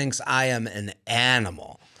person thinks I am an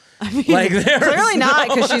animal. I mean, Like, there is clearly not,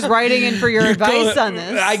 because no- she's writing in for your advice on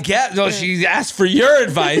this. I get, no, she asked for your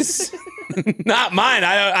advice. Not mine.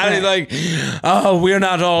 I like, oh, we're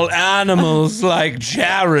not all animals like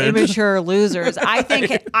Jared. Immature losers. I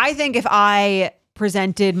think if I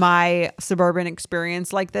presented my suburban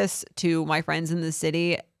experience like this to my friends in the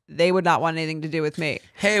city, they would not want anything to do with me.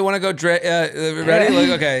 Hey, want to go? Ready? Like,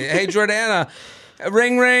 okay. Hey, Jordana.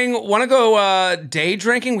 Ring, ring. Want to go day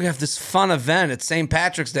drinking? We have this fun event. It's St.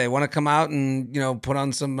 Patrick's Day. Want to come out and, put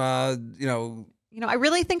on some, I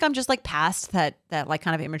really think I'm just like past that like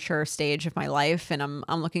kind of immature stage of my life, and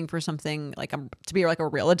I'm looking for something like to be like a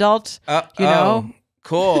real adult. Oh,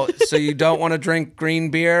 cool. So you don't want to drink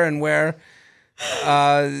green beer and wear,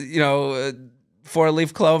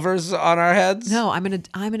 4-leaf clovers on our heads? No, I'm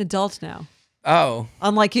an adult now. Oh,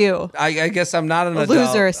 unlike you. I guess I'm not an adult.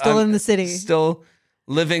 Loser, still in the city, still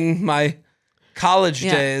living my college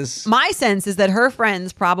days. My sense is that her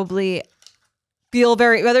friends probably feel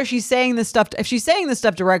whether she's saying this stuff, if she's saying this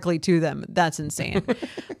stuff directly to them, that's insane.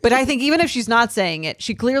 But I think even if she's not saying it,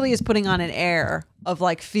 she clearly is putting on an air of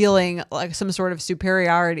like feeling like some sort of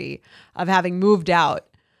superiority of having moved out.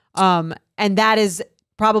 And that is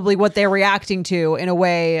probably what they're reacting to in a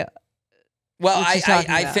way. Well,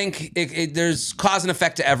 I think there's cause and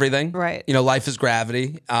effect to everything. Right. Life is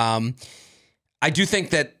gravity. I do think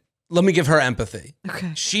that, let me give her empathy.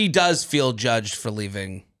 Okay. She does feel judged for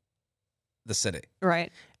leaving the city.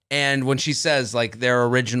 Right. And when she says like their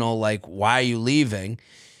original, like, why are you leaving?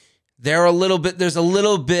 There's a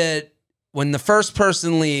little bit when the first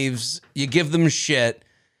person leaves, you give them shit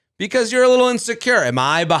because you're a little insecure. Am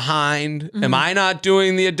I behind? Mm-hmm. Am I not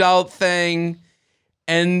doing the adult thing?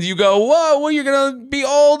 And you go, whoa, well, you're going to be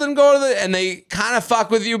old and go to and they kind of fuck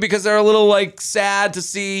with you because they're a little like sad to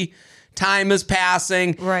see time is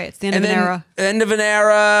passing. Right. It's the end of an era. End of an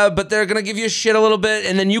era, but they're going to give you shit a little bit.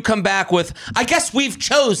 And then you come back with, I guess we've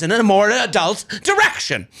chosen a more adult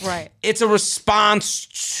direction. Right. It's a response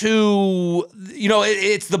to,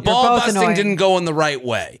 it's the ball busting didn't go in the right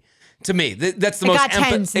way. To me, that's the most. It got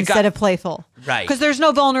tense instead of playful. Right. Because there's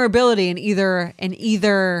no vulnerability in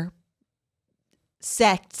either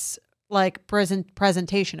sect's like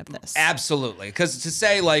presentation of this. Absolutely. Because to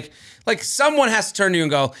say like someone has to turn to you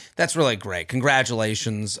and go, that's really great.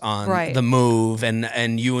 Congratulations on the move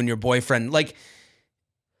and you and your boyfriend. Like,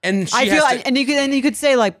 and she and you could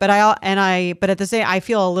say like, but at the same, I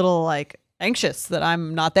feel a little like anxious that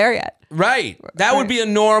I'm not there yet. Right. That would be a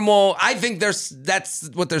normal, I think that's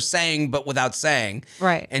what they're saying, but without saying.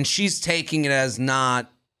 Right. And she's taking it as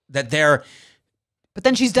not that they're, but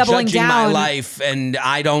then she's doubling judging down. my life, and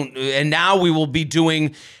now we will be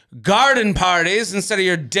doing garden parties instead of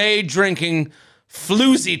your day drinking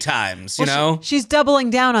floozy times, She's doubling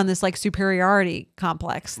down on this like superiority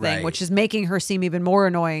complex thing, Right. which is making her seem even more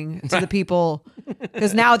annoying to the people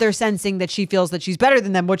because now they're sensing that she feels that she's better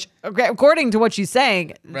than them, which according to what she's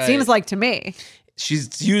saying, seems like to me.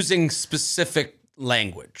 She's using specific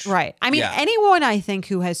language. Right. I mean, anyone I think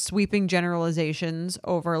who has sweeping generalizations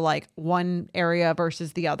over like one area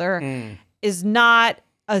versus the other is not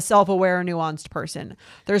a self-aware, nuanced person.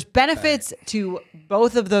 There's benefits to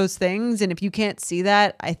both of those things. And if you can't see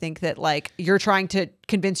that, I think that like you're trying to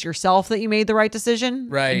convince yourself that you made the right decision.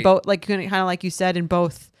 Right. Both, like kind of like you said, in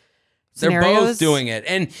both scenarios. They're both doing it.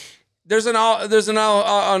 And there's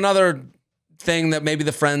another thing that maybe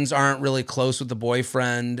the friends aren't really close with the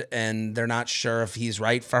boyfriend and they're not sure if he's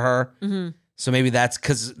right for her. Mm-hmm. So maybe that's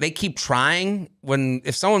because they keep trying.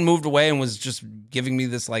 If someone moved away and was just giving me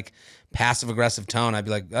this like passive aggressive tone, I'd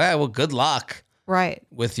be like, well, good luck. Right.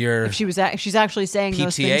 With your if she's actually saying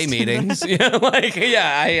those PTA things meetings.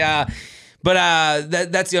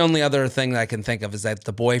 That's the only other thing that I can think of is that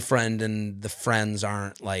the boyfriend and the friends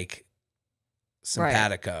aren't like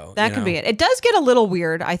simpatico. Right. That could be it. It does get a little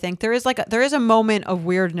weird. I think there is a moment of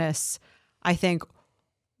weirdness. I think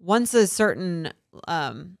once a certain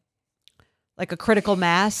like a critical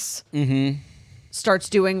mass starts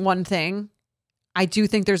doing one thing, I do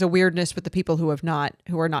think there's a weirdness with the people who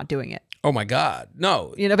are not doing it. Oh my God,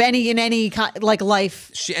 no! In any like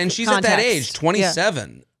life. She's context. at that age,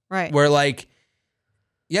 27, right? Where like,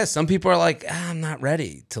 some people are like, I'm not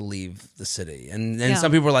ready to leave the city, and then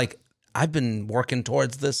some people are like, I've been working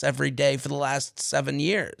towards this every day for the last 7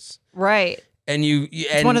 years. Right. And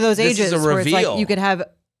it's one of those ages where it's like you could have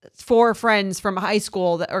 4 friends from high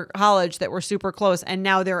school or college that were super close, and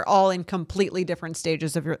now they're all in completely different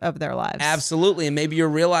stages of their lives. Absolutely. And maybe you're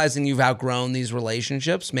realizing you've outgrown these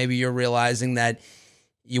relationships. Maybe you're realizing that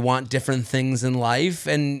you want different things in life.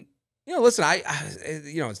 And, listen,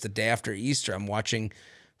 it's the day after Easter. I'm watching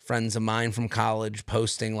friends of mine from college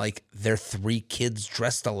posting like their 3 kids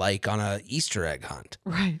dressed alike on a Easter egg hunt.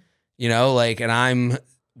 Right. And I'm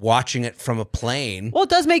watching it from a plane. Well, it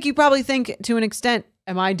does make you probably think to an extent,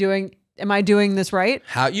 am I doing this right?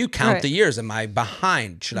 How you count Right. the years. Am I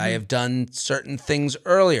behind? Should I have done certain things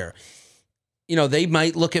earlier? You know, they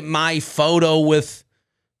might look at my photo with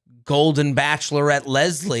Golden Bachelor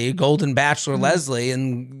Leslie,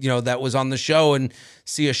 and, you know, that was on the show, and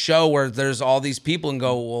see a show where there's all these people and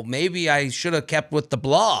go, well, maybe I should have kept with the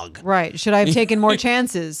blog. Right. Should I have taken more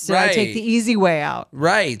chances? Should I take Right. the easy way out?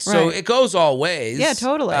 Right. So Right. it goes all ways. Yeah,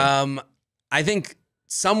 totally. I think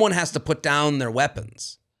someone has to put down their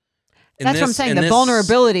weapons. That's what I'm saying. The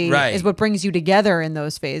vulnerability right. is what brings you together in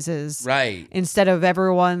those phases. Right. Instead of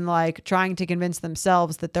everyone like trying to convince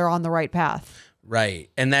themselves that they're on the right path. Right.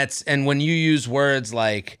 And when you use words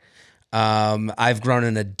like, I've grown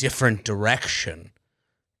in a different direction,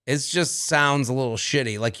 it just sounds a little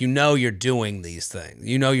shitty. Like, you know, you're doing these things.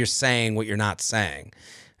 You know, you're saying what you're not saying.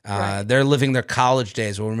 Right. They're living their college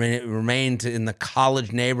days, will remain in the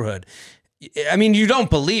college neighborhood. I mean, you don't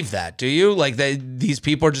believe that, do you? Like, these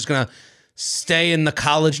people are just going to stay in the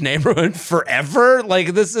college neighborhood forever?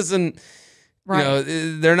 Like, this isn't, Right. you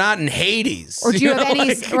know, they're not in Hades. Or do you have know,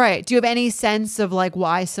 any like- right? Do you have any sense of like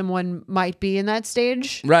why someone might be in that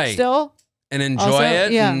stage? Right. Still? and enjoy Also,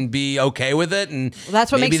 it yeah. and be okay with it. And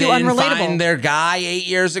that's what maybe makes you they didn't unrelatable. find their guy 8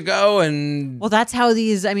 years ago, and Well, that's how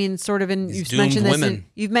these. I mean, sort of in These you've doomed mentioned this. women.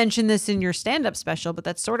 You've mentioned this in your stand-up special, but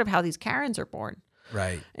that's sort of how these Karens are born,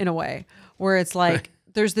 right. in a way, where it's like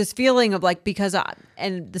there's this feeling of like because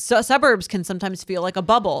and the suburbs can sometimes feel like a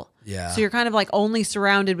bubble. Yeah. So you're kind of like only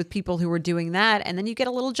surrounded with people who are doing that, and then you get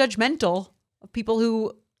a little judgmental of people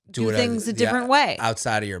who do it things a different way.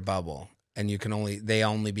 outside of your bubble, and they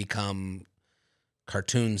only become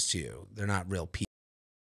cartoons to you. They're not real people.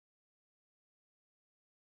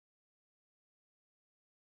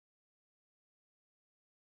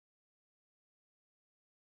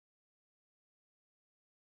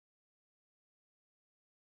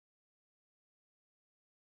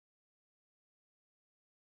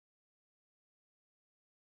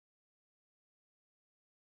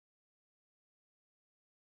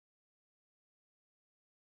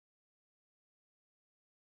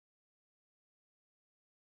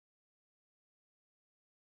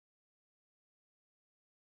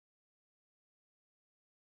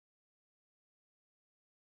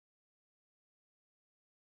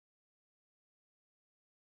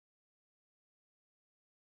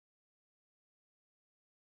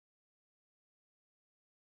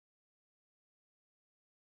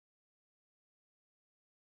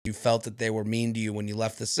 You felt that they were mean to you when you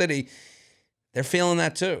left the city. They're feeling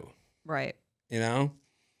that too. Right. You know?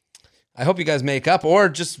 I hope you guys make up or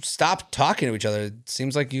just stop talking to each other. It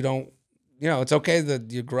seems like you don't, it's okay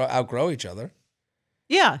that you outgrow each other.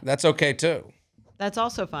 Yeah, That's okay too. that's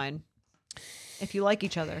also fine if you like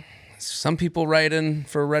each other. Some people write in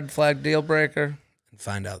for a red flag deal breaker and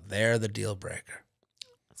find out they're the deal breaker.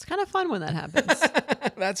 It's kind of fun when that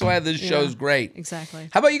happens. That's why this show's great. Exactly.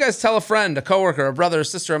 How about you guys tell a friend, a coworker, a brother, a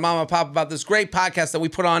sister, a mama, a pop about this great podcast that we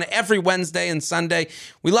put on every Wednesday and Sunday.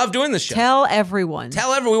 We love doing this show. Tell everyone.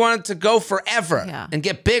 Tell everyone. We want it to go forever Yeah. and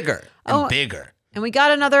get bigger and Oh, bigger. And we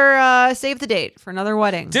got another save the date for another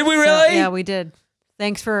wedding. Did we really? Yeah, we did.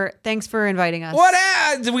 Thanks for inviting us.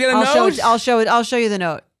 What? Did we get a note? I'll show you the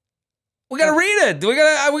note. We gotta read it. We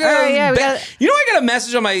gotta. All right, yeah, we gotta- I got a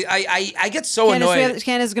message on my. I get so annoyed.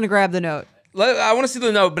 Candace is gonna grab the note. I want to see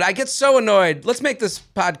the note, but I get so annoyed. Let's make this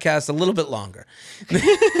podcast a little bit longer.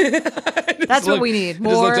 That's what we need. I just looked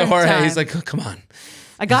More at Jorge. time. He's like, oh, come on.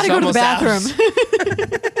 I gotta It's go to the almost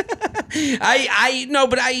bathroom.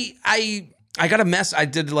 I got a mess. I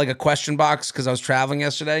did like a question box because I was traveling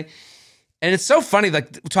yesterday. And it's so funny,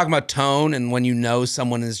 like we're talking about tone and when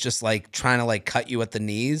someone is just like trying to like cut you at the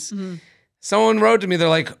knees. Mm-hmm. Someone wrote to me, they're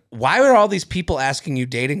like, why are all these people asking you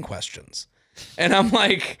dating questions? And I'm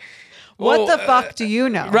like, What well, the fuck do you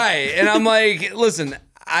know? Right. And I'm like, listen,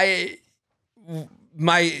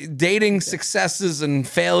 my dating successes and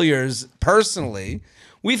failures personally,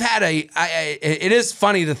 we've had it is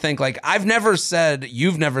funny to think like you've never said,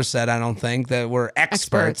 I don't think that we're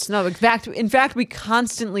experts. No, in fact, we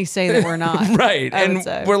constantly say that we're not. Right. I would And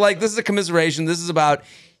say. we're like, this is a commiseration. This is about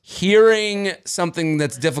hearing something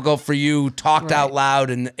that's difficult for you talked out loud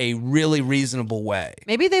in a really reasonable way.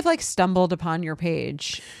 Maybe they've like stumbled upon your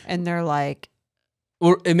page and they're like,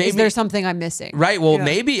 Or it is there something I'm missing? Right. Well, You know?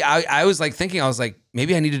 maybe I was like thinking,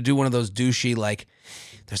 maybe I need to do one of those douchey, like,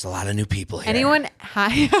 there's a lot of new people here. Anyone?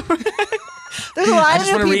 Hi. There's a I lot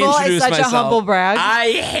just of want to new people. It's reintroduce such myself. a humble brag.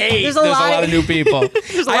 I hate There's there's a a lot lot of new people. a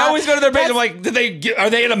I lot- always go to their page. I'm That's- like, are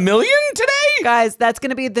they at 1 million today? Guys, that's going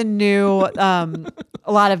to be the new,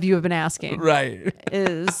 a lot of you have been asking Right.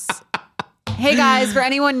 is, Hey guys, for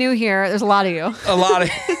anyone new here, there's a lot of you. A lot of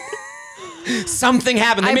something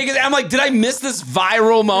happened. I'm like, did I miss this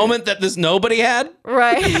viral moment that this nobody had?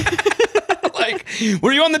 Right. Like,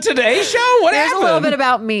 were you on the Today Show? What There's happened? a little bit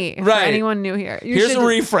about me for Right. anyone new here. Here's a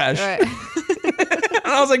refresh. Right. And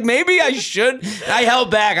I was like, maybe I should. I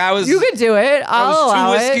held back. You could do it. I I'll was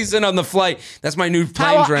allow two it. whiskeys in on the flight. That's my new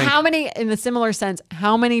plane drink. How many, in a similar sense,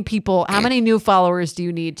 how many new followers do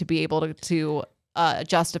you need to be able to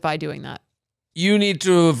justify doing that? You need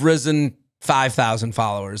to have risen 5,000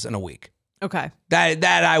 followers in a week. Okay.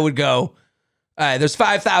 That I would go. All right, there's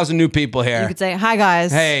 5,000 new people here. You could say, hi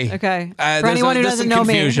guys. Hey. Okay. For There's anyone who there's doesn't some know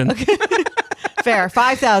confusion. me. Okay. Fair.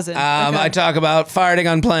 5,000. Okay. I talk about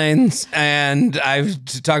farting on planes, and I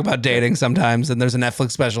talk about dating sometimes, and there's a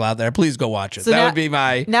Netflix special out there. Please go watch it. So that now- would be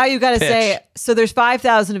my Now you got to pitch. say, so there's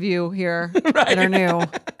 5,000 of you here that are new.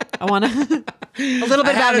 I want to, a little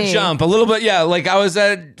bit I had about a me. jump a little bit. Yeah, like I was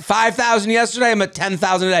at 5,000 yesterday. I'm at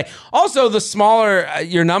 10,000 today. Also, the smaller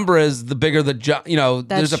your number is, the bigger the jump. You know,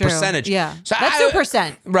 That's there's a true. percentage. Yeah. So Let's do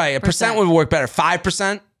percent. Right, a percent would work better.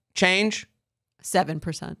 5% change,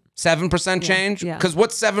 7%. 7% change. yeah. Because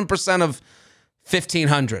what's 7% of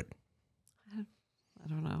 1,500? I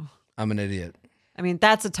don't know. I'm an idiot. I mean,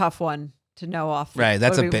 that's a tough one to know off. Right,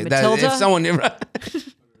 that's What a are we, big. Matilda? If someone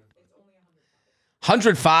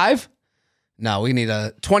 105. No, we need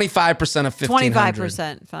a 25% of 1,500.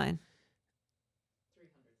 25%, fine.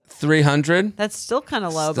 300. That's still kind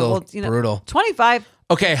of low, Still but brutal. 25.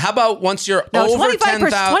 Okay, how about once you're No, over 25%.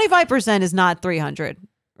 10,000 25% is not 300,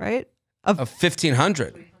 right? of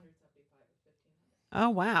 1,500? Oh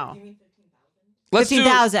wow. Let's do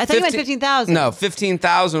 15,000. I thought you meant 15,000. No,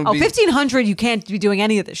 15,000 would Oh, be 1,500. You can't be doing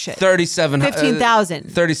any of this shit. 15,000.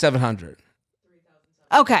 3,700.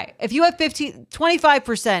 Okay, if you have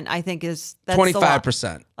 25%, I think that's a lot.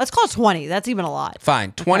 25%. Let's call it 20. That's even a lot.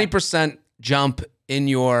 Fine. 20% jump in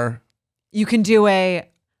your. You can do a.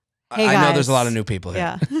 Hey I guys. know there's a lot of new people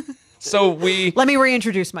here. Yeah. So we Let me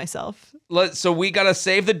reintroduce myself. gotta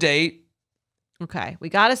save the date. Okay, we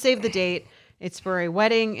got to save the date. It's for a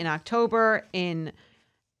wedding in October in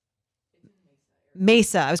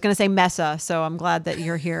Mesa. I was going to say Mesa, so I'm glad that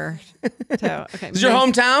you're here. So, okay. Is your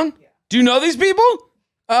hometown? Do you know these people?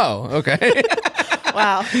 Oh, okay.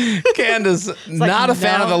 Wow. Candace, not a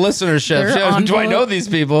fan of the listenership. Their Do I know these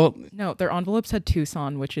people? No, their envelopes had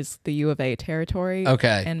Tucson, which is the U of A territory.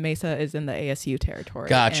 Okay. And Mesa is in the ASU territory.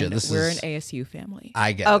 Gotcha. And This we're is- an ASU family.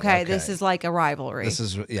 I get it. Okay, this is like a rivalry. This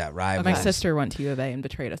is rival. My sister went to U of A and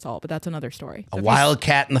betrayed us all, but that's another story. A wild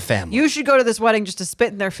cat in the family. You should go to this wedding just to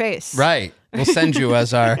spit in their face. Right. We'll send you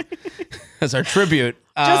as our tribute.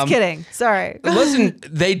 Just kidding. Sorry. Listen,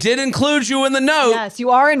 they did include you in the note. Yes, you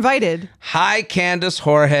are invited. Hi, Candace,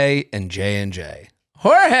 Jorge, and J&J.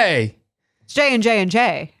 Jorge! It's J&J and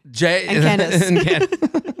J. J And Candace.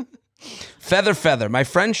 and Feather. My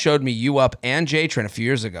friend showed me You Up and J-Train a few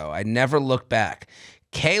years ago. I never looked back.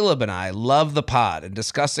 Caleb and I love the pod and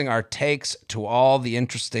discussing our takes to all the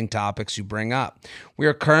interesting topics you bring up. We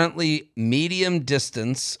are currently medium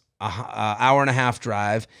distance, hour and a half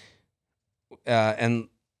drive, and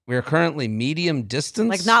we are currently medium distance?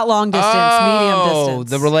 Like not long distance, medium distance.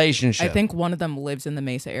 The relationship. I think one of them lives in the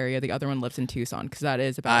Mesa area. The other one lives in Tucson because that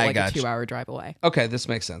is about I like gotcha. a 2-hour drive away. Okay, this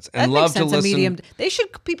makes sense. That And makes love sense, to a listen. medium.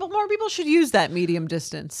 More people should use that medium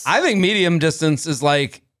distance. I think medium distance is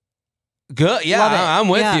like good. Yeah, Love it. I'm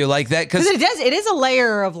with Yeah. you. Like that because Because it is a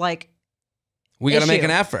layer of like, we got to make issue.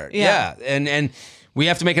 an effort. Yeah. Yeah, and we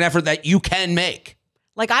have to make an effort that you can make.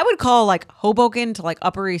 I would call like Hoboken to like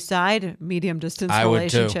Upper East Side medium distance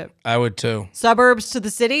relationship. I would too. Suburbs to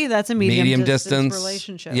the city, that's a medium distance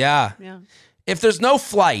relationship. Yeah. Yeah. If there's no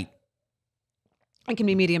flight, It can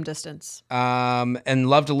be medium distance. and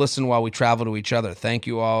love to listen while we travel to each other. Thank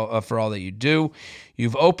you all for all that you do.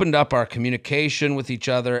 You've opened up our communication with each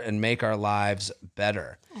other and make our lives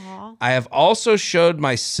better. Aw. I have also showed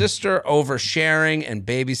my sister oversharing, and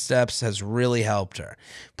baby steps has really helped her.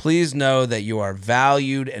 Please know that you are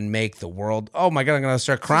valued and make the world. Oh my God, I'm going to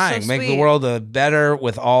start crying. so Make the sweet. world better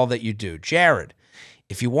with all that you do. Jared,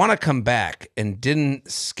 if you want to come back and we didn't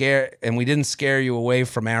scare you away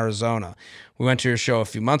from Arizona, we went to your show a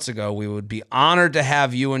few months ago. We would be honored to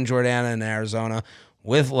have you and Jordana in Arizona.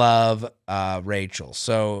 With love, Rachel.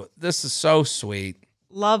 So this is so sweet.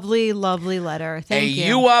 Lovely, lovely letter. Thank you.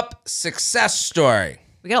 You Up success story.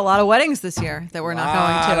 We got a lot of weddings this year that we're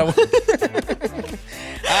not going to.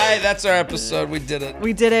 All right, that's our episode. We did it.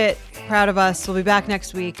 We did it. Proud of us. We'll be back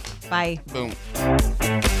next week. Bye. Boom.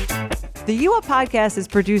 The You Up podcast is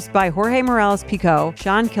produced by Jorge Morales-Pico,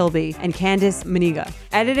 Sean Kilby, and Candice Maniga.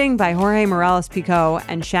 Editing by Jorge Morales-Pico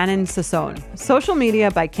and Shannon Sassone. Social media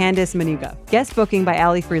by Candice Maniga. Guest booking by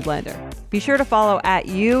Ali Friedlander. Be sure to follow at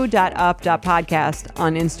u.up.podcast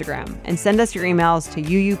on Instagram and send us your emails to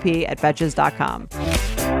uup@betches.com.